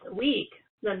 sites a week,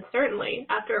 then certainly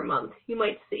after a month you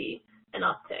might see an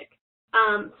uptick.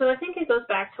 So I think it goes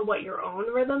back to what your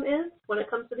own rhythm is when it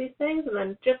comes to these things, and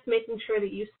then just making sure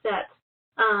that you set,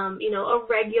 a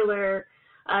regular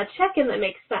check-in that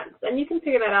makes sense. And you can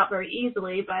figure that out very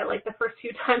easily by, like, the first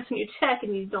few times when you check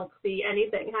and you don't see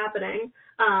anything happening,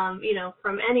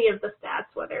 from any of the stats,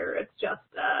 whether it's just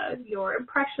your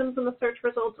impressions in the search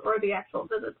results or the actual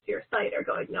visits to your site are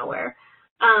going nowhere.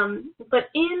 But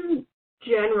in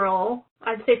general,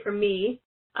 I'd say for me,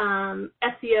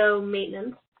 SEO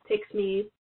maintenance takes me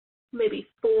maybe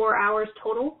 4 hours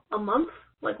total a month,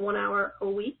 like 1 hour a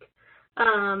week,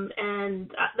 and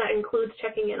that includes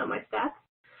checking in on my stats.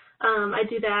 I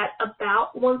do that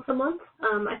about once a month.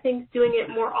 I think doing it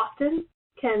more often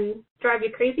can drive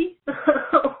you crazy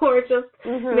or just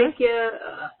make you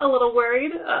a little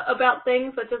worried about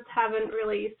things that just haven't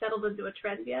really settled into a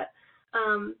trend yet.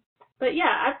 But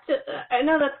yeah, I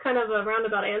know that's kind of a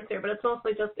roundabout answer, but it's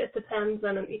mostly just it depends,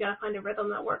 and you got to find a rhythm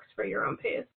that works for your own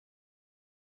pace.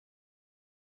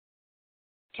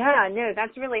 Yeah, no,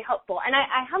 that's really helpful. And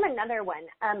I have another one.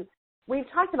 we've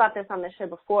talked about this on the show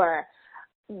before.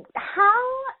 How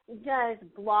does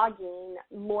blogging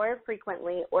more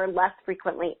frequently or less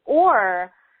frequently,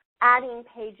 or adding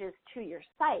pages to your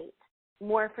site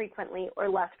more frequently or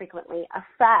less frequently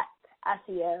affect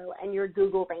SEO and your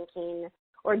Google ranking,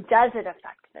 or does it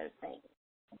affect those things?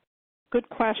 Good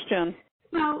question.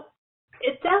 So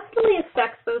it definitely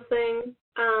affects those things,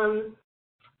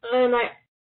 and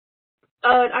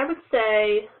I would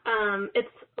say it's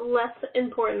less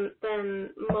important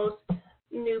than most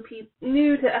new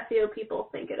to SEO people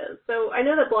think it is. So I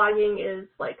know that blogging is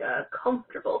like a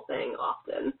comfortable thing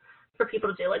often for people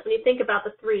to do. Like when you think about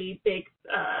the three big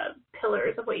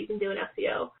pillars of what you can do in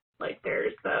SEO, like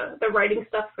there's the writing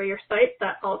stuff for your site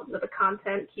that falls into the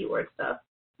content keyword stuff.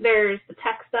 There's the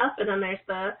tech stuff, and then there's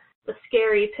the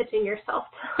scary pitching yourself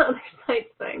to other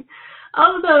sites thing.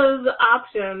 Of those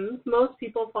options, most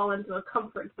people fall into a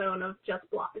comfort zone of just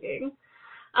blogging.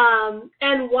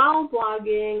 And while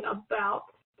blogging about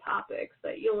topics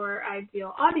that your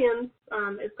ideal audience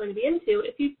is going to be into,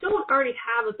 if you don't already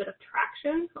have a bit of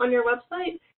traction on your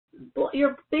website,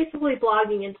 you're basically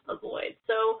blogging into the void.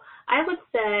 So I would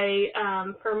say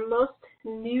for most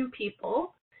new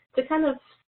people to kind of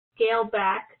scale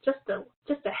back just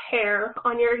a hair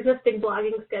on your existing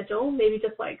blogging schedule, maybe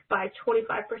just like by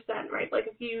 25%, right? Like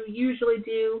if you usually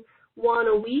do 1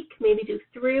 a week, maybe do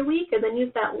 3 a week, and then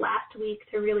use that last week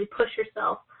to really push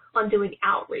yourself on doing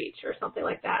outreach or something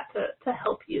like that to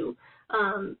help you,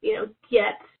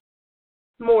 get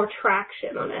more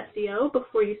traction on SEO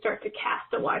before you start to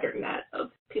cast a wider net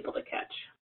of people to catch.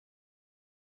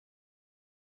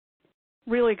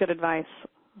 Really good advice.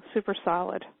 Super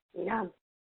solid. Yeah.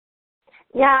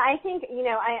 Yeah, I think,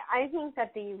 I think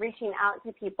that the reaching out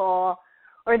to people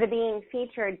or the being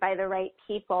featured by the right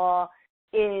people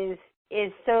is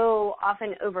so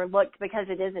often overlooked because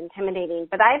it is intimidating.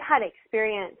 But I've had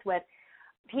experience with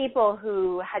people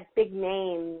who had big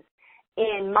names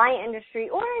in my industry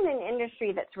or in an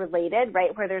industry that's related,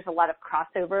 right, where there's a lot of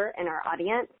crossover in our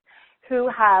audience, who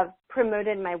have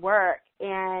promoted my work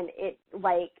and it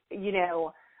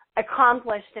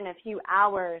accomplished in a few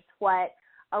hours what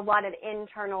a lot of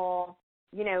internal,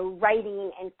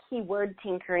 writing and keyword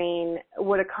tinkering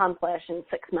would accomplish in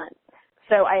 6 months.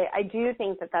 So I do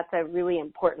think that that's a really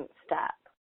important step.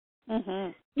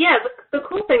 Mm-hmm. Yeah, the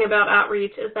cool thing about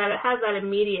outreach is that it has that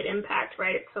immediate impact,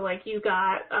 right? So like you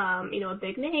got, a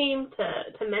big name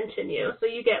to mention you, so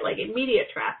you get like immediate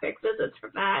traffic visits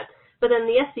from that. But then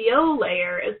the SEO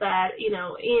layer is that, in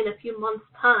a few months'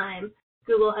 time,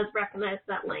 Google has recognized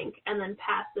that link and then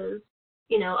passes,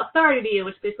 authority to you,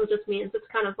 which basically just means it's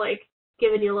kind of like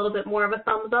giving you a little bit more of a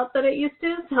thumbs up than it used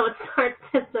to. So it starts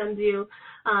to send you,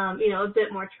 a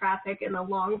bit more traffic in the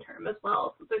long term as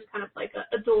well. So there's kind of like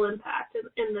a dual impact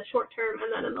in the short term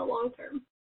and then in the long term.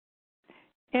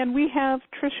 And we have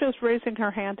Trisha's raising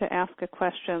her hand to ask a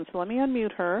question. So let me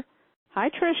unmute her. Hi,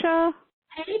 Trisha.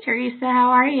 Hey, Teresa. How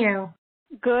are you?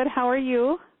 Good. How are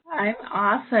you? I'm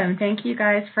awesome. Thank you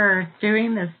guys for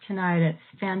doing this tonight.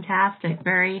 It's fantastic.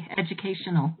 Very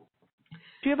educational.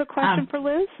 Do you have a question for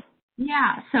Liz?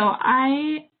 Yeah. So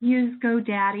I use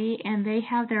GoDaddy, and they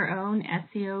have their own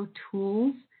SEO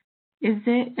tools. Is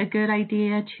it a good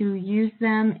idea to use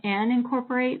them and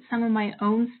incorporate some of my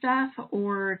own stuff,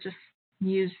 or just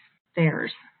use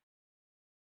theirs?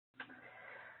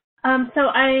 So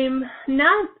I'm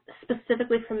not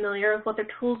specifically familiar with what their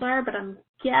tools are, but I'm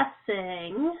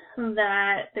guessing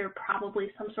that they're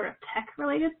probably some sort of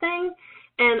tech-related thing.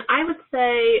 And I would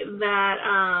say that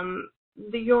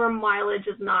your mileage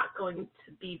is not going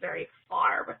to be very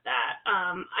far with that.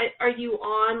 Are you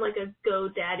on like a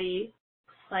GoDaddy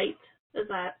site? Is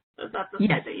that the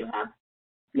site that you have?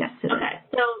 Yes, it is. Okay,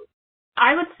 so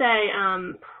I would say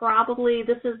probably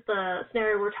this is the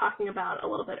scenario we were talking about a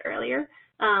little bit earlier,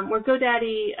 where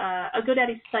GoDaddy, a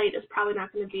GoDaddy site is probably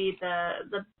not going to be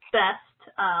the best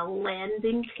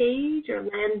landing page or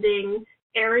landing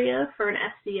area for an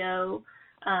SEO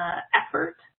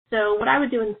effort. So what I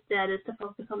would do instead is to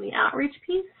focus on the outreach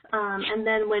piece, and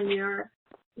then when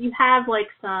you have like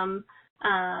some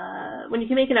when you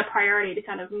can make it a priority to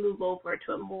kind of move over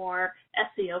to a more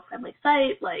SEO-friendly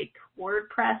site like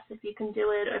WordPress, if you can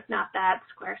do it, or if not that,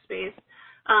 Squarespace,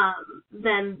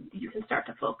 then you can start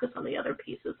to focus on the other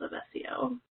pieces of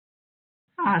SEO.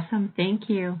 Awesome. Thank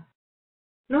you.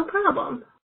 No problem.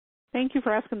 Thank you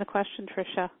for asking the question,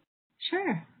 Tricia.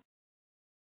 Sure.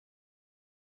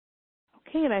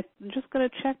 Okay, and I'm just going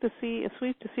to check to see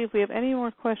if we have any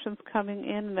more questions coming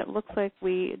in, and it looks like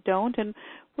we don't. And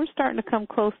we're starting to come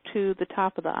close to the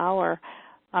top of the hour,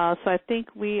 so I think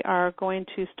we are going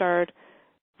to start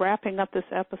wrapping up this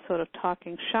episode of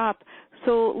Talking Shop.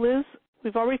 So, Liz,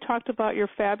 we've already talked about your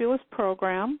fabulous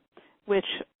program, which,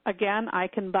 again, I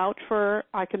can vouch for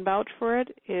it.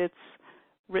 It's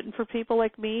written for people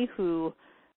like me who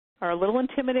are a little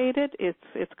intimidated.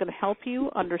 It's going to help you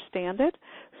understand it.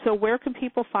 So where can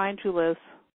people find you, Liz?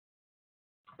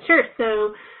 Sure.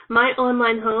 So my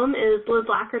online home is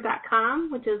lizlockard.com,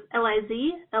 which is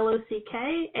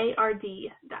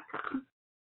LIZLOCKARD.com.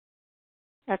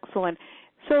 Excellent.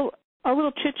 So a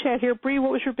little chit-chat here. Bree,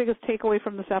 what was your biggest takeaway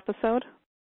from this episode?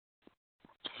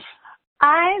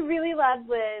 I really loved,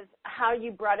 Liz, how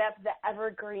you brought up the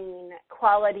evergreen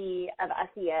quality of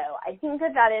SEO. I think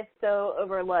that is so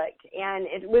overlooked, and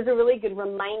it was a really good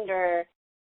reminder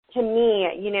to me,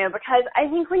 because I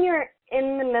think when you're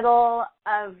in the middle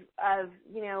of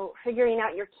figuring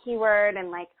out your keyword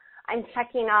and, like, I'm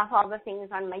checking off all the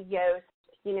things on my Yoast,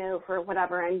 for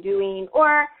whatever I'm doing,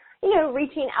 or,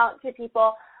 reaching out to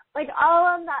people, like, all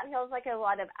of that feels like a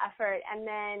lot of effort. And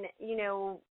then,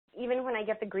 even when I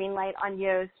get the green light on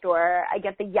Yoast or I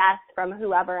get the yes from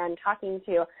whoever I'm talking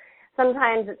to,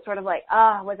 sometimes it's sort of like,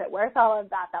 oh, was it worth all of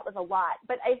that? That was a lot.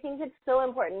 But I think it's so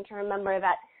important to remember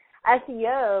that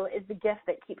SEO is the gift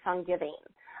that keeps on giving.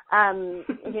 I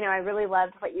really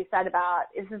loved what you said about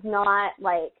this is not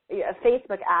like a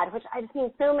Facebook ad, which I've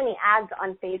seen so many ads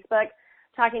on Facebook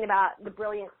talking about the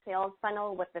brilliant sales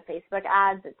funnel with the Facebook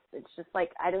ads. It's just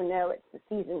like, I don't know, it's the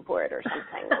season for it or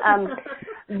something.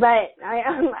 But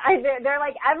they're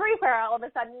like everywhere all of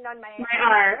a sudden on my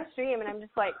stream, and I'm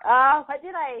just like, oh,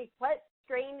 what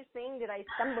strange thing did I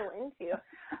stumble into?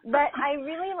 But I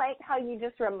really like how you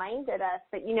just reminded us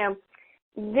that,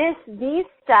 these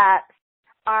steps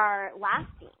are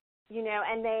lasting,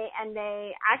 and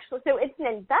they actually, so it's an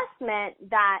investment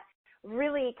that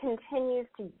really continues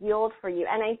to yield for you.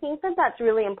 And I think that that's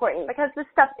really important because this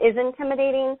stuff is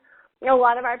intimidating. A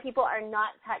lot of our people are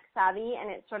not tech savvy,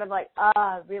 and it's sort of like,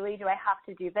 really, do I have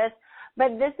to do this?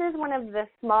 But this is one of the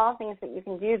small things that you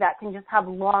can do that can just have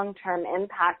long-term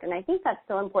impact, and I think that's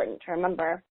so important to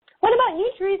remember. What about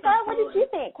you, Teresa? What did you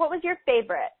think? What was your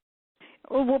favorite?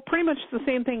 Well, pretty much the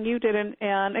same thing you did,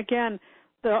 and again,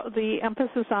 the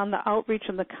emphasis on the outreach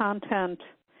and the content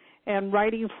and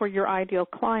writing for your ideal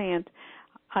client,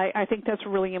 I think that's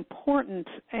really important.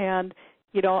 And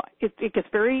it gets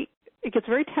very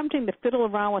tempting to fiddle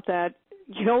around with that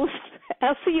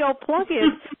SEO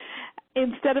plugin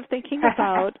instead of thinking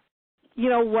about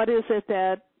what is it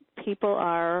that people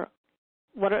are.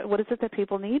 What is it that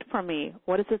people need from me?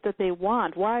 What is it that they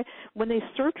want? Why, when they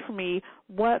search for me,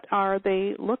 what are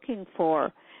they looking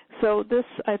for? So this,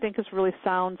 I think, is really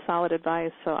sound, solid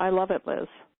advice. So I love it, Liz.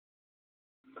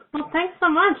 Well, thanks so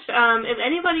much. If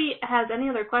anybody has any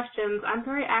other questions, I'm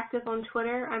very active on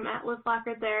Twitter. I'm at Liz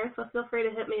Lockard there, so feel free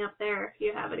to hit me up there if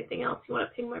you have anything else you want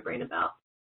to ping my brain about.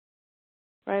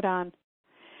 Right on.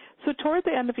 So toward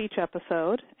the end of each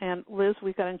episode, and Liz,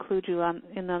 we've got to include you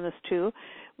in on this too,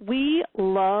 we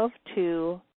love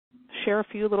to share a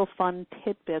few little fun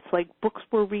tidbits, like books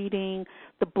we're reading,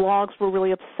 the blogs we're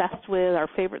really obsessed with, our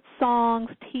favorite songs,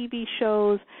 TV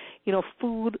shows,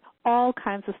 food, all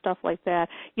kinds of stuff like that.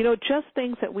 Just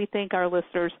things that we think our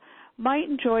listeners might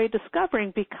enjoy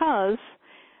discovering because,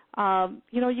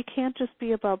 you can't just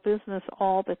be about business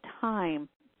all the time,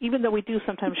 even though we do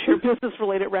sometimes share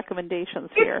business-related recommendations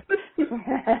here.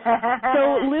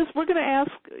 So, Liz, we're going to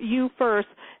ask you first,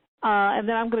 and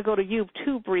then I'm going to go to you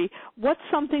too, Bree. What's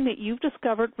something that you've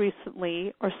discovered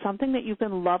recently or something that you've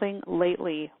been loving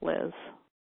lately, Liz?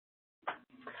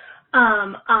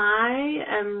 I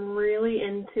am really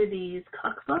into these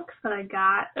cookbooks that I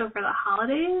got over the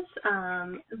holidays.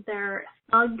 They're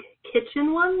Thug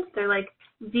Kitchen ones. They're like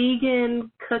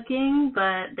vegan cooking,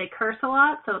 but they curse a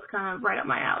lot, so it's kind of right up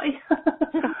my alley.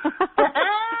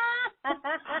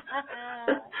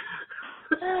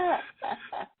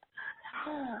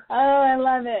 Oh, I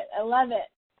love it. I love it.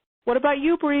 What about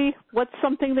you, Bree? What's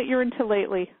something that you're into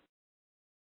lately?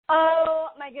 Oh,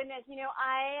 my goodness.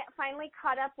 I finally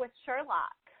caught up with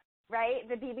Sherlock, right?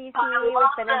 The BBC with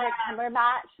Benedict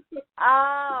Cumberbatch. Oh,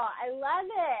 I love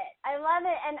it. I love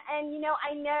it. And I know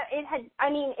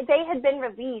they had been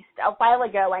released a while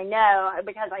ago, I know,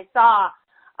 because I saw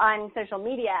on social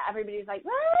media, everybody's like,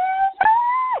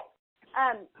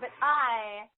 but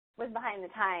I was behind the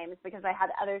times because I had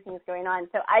other things going on.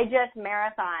 So I just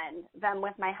marathoned them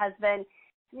with my husband.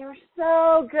 They were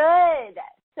so good.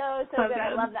 So good.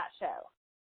 I love that show.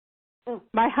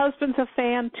 My husband's a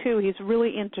fan, too. He's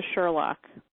really into Sherlock.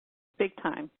 Big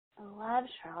time. I love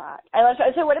Sherlock.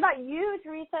 So what about you,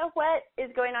 Teresa? What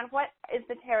is going on? What is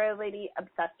the tarot lady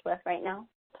obsessed with right now?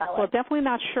 Well, definitely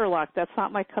not Sherlock. That's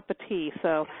not my cup of tea.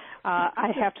 So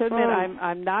I have to admit,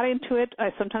 I'm not into it.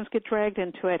 I sometimes get dragged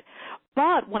into it.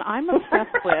 But what I'm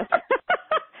obsessed with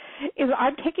is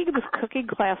I'm taking this cooking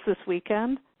class this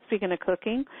weekend. Speaking of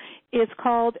cooking, it's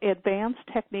called Advanced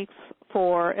Techniques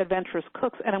for Adventurous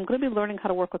Cooks, and I'm going to be learning how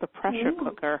to work with a pressure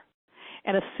cooker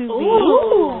and a sous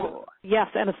vide. Yes,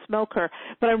 and a smoker.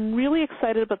 But I'm really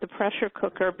excited about the pressure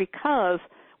cooker because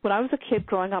when I was a kid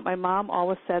growing up, my mom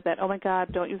always said that, oh, my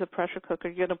God, don't use a pressure cooker.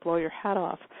 You're going to blow your head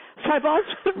off. So I've always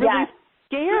been really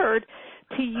scared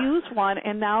to use one,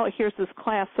 and now here's this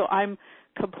class. So I'm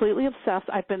completely obsessed.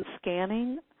 I've been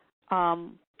scanning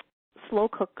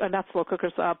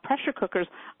pressure cookers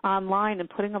online and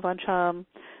putting a bunch of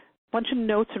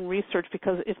notes and research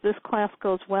because if this class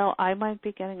goes well, I might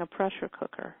be getting a pressure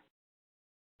cooker.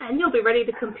 And you'll be ready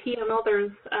to compete on all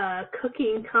those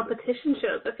cooking competition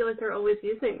shows. I feel like they're always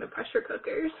using the pressure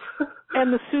cookers.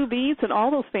 And the sous vides and all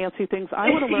those fancy things. I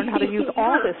want to learn how to use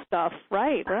all this stuff.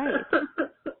 Right.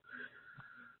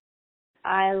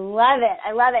 I love it.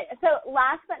 So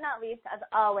last but not least, as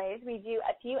always, we do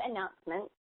a few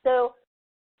announcements. So,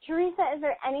 Teresa, is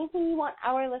there anything you want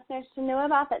our listeners to know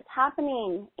about that's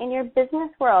happening in your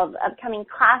business world? Upcoming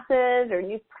classes or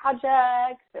new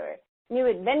projects or new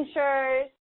adventures?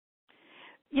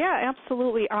 Yeah,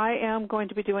 absolutely. I am going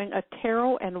to be doing a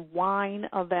tarot and wine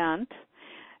event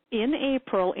in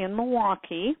April in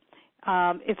Milwaukee.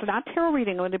 It's not tarot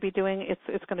reading. I'm going to be doing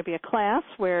it's going to be a class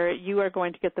where you are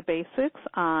going to get the basics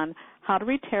on how to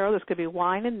read tarot. There's going to be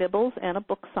wine and nibbles and a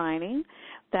book signing.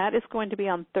 That is going to be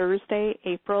on Thursday,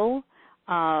 April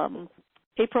 13th.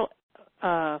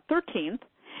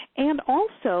 And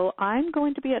also, I'm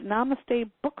going to be at Namaste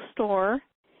Bookstore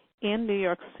in New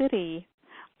York City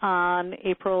on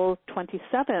April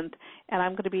 27th, and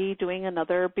I'm going to be doing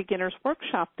another beginner's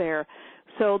workshop there.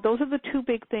 So those are the two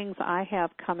big things I have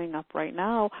coming up right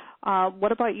now.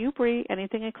 What about you, Bree?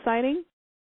 Anything exciting?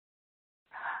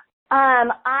 There are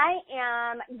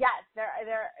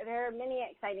many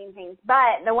exciting things,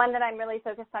 but the one that I'm really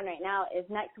focused on right now is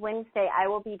next Wednesday I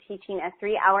will be teaching a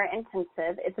 3-hour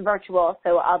intensive. It's virtual,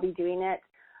 so I'll be doing it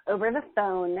over the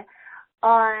phone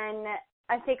on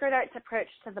a sacred arts approach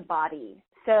to the body.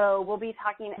 So we'll be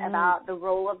talking about the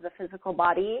role of the physical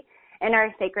body in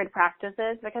our sacred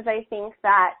practices because I think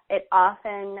that it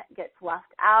often gets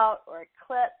left out or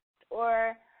eclipsed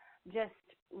or just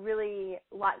really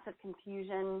lots of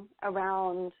confusion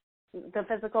around the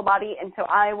physical body. And so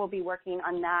I will be working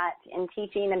on that and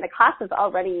teaching, and the class is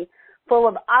already full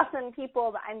of awesome people.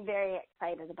 But I'm very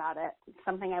excited about it. It's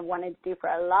something I've wanted to do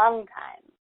for a long time.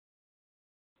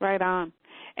 Right on.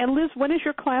 And Liz, when is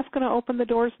your class going to open the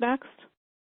doors next?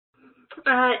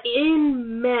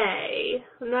 In May.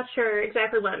 I'm not sure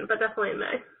exactly when, but definitely in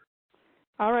May.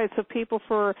 All right. So people,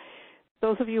 for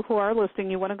those of you who are listening,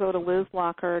 you want to go to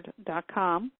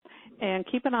LizLockard.com and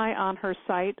keep an eye on her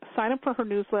site. Sign up for her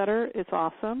newsletter. It's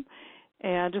awesome.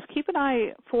 And just keep an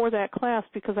eye for that class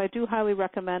because I do highly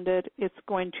recommend it. It's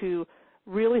going to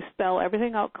really spell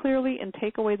everything out clearly and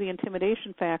take away the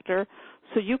intimidation factor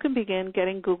so you can begin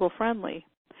getting Google friendly.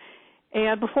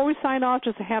 And before we sign off,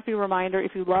 just a happy reminder,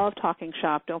 if you love Talking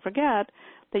Shop, don't forget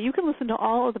that you can listen to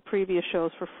all of the previous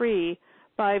shows for free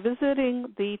by visiting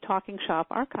the Talking Shop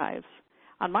archives.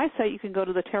 On my site, you can go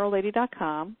to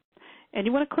thetarotlady.com, and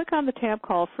you want to click on the tab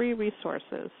called Free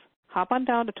Resources. Hop on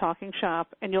down to Talking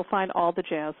Shop, and you'll find all the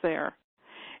jazz there.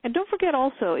 And don't forget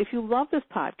also, if you love this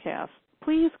podcast,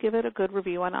 please give it a good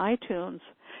review on iTunes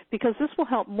because this will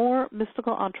help more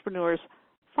mystical entrepreneurs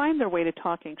find their way to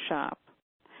Talking Shop.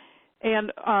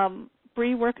 And,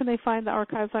 Bree, where can they find the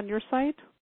archives on your site?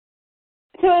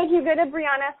 So if you go to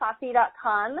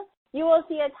BriannaSaucy.com, you will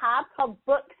see a tab called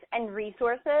Books and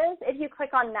Resources. If you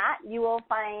click on that, you will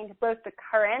find both the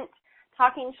current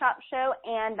Talking Shop show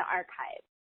and the archive.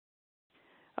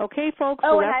 Okay, folks.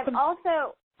 Oh, so and I've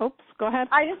also... Oops, go ahead.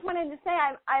 I just wanted to say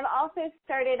I've also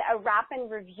started a wrap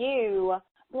and review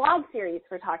blog series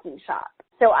for Talking Shop.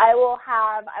 So I will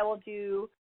do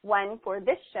one for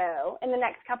this show in the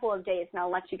next couple of days, and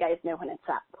I'll let you guys know when it's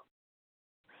up.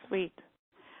 Sweet.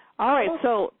 All right,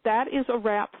 so that is a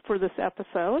wrap for this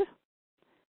episode.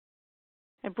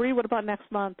 And Bree, what about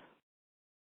next month?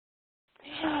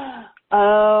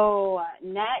 Oh,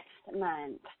 next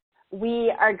month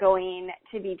we are going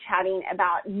to be chatting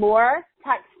about more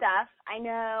tech stuff. I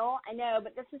know,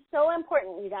 but this is so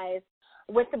important, you guys,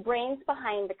 with the brains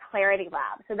behind the Clarity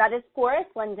Lab. So that is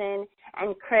Forrest Linden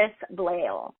and Chris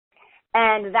Blale.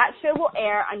 And that show will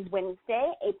air on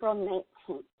Wednesday, April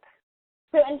 19th.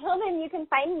 So until then, you can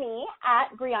find me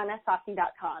at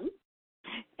BriannaSaucy.com.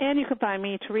 And you can find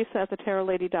me, Teresa, at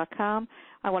thetarolady.com.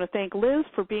 I want to thank Liz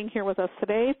for being here with us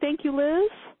today. Thank you, Liz.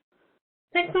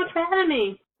 Thanks so much for having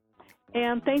me.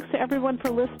 And thanks to everyone for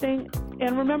listening.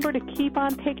 And remember to keep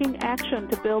on taking action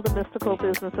to build the mystical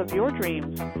business of your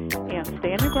dreams. And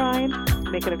stay on your grind.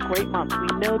 Make it a great month.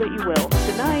 We know that you will.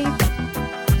 Good night.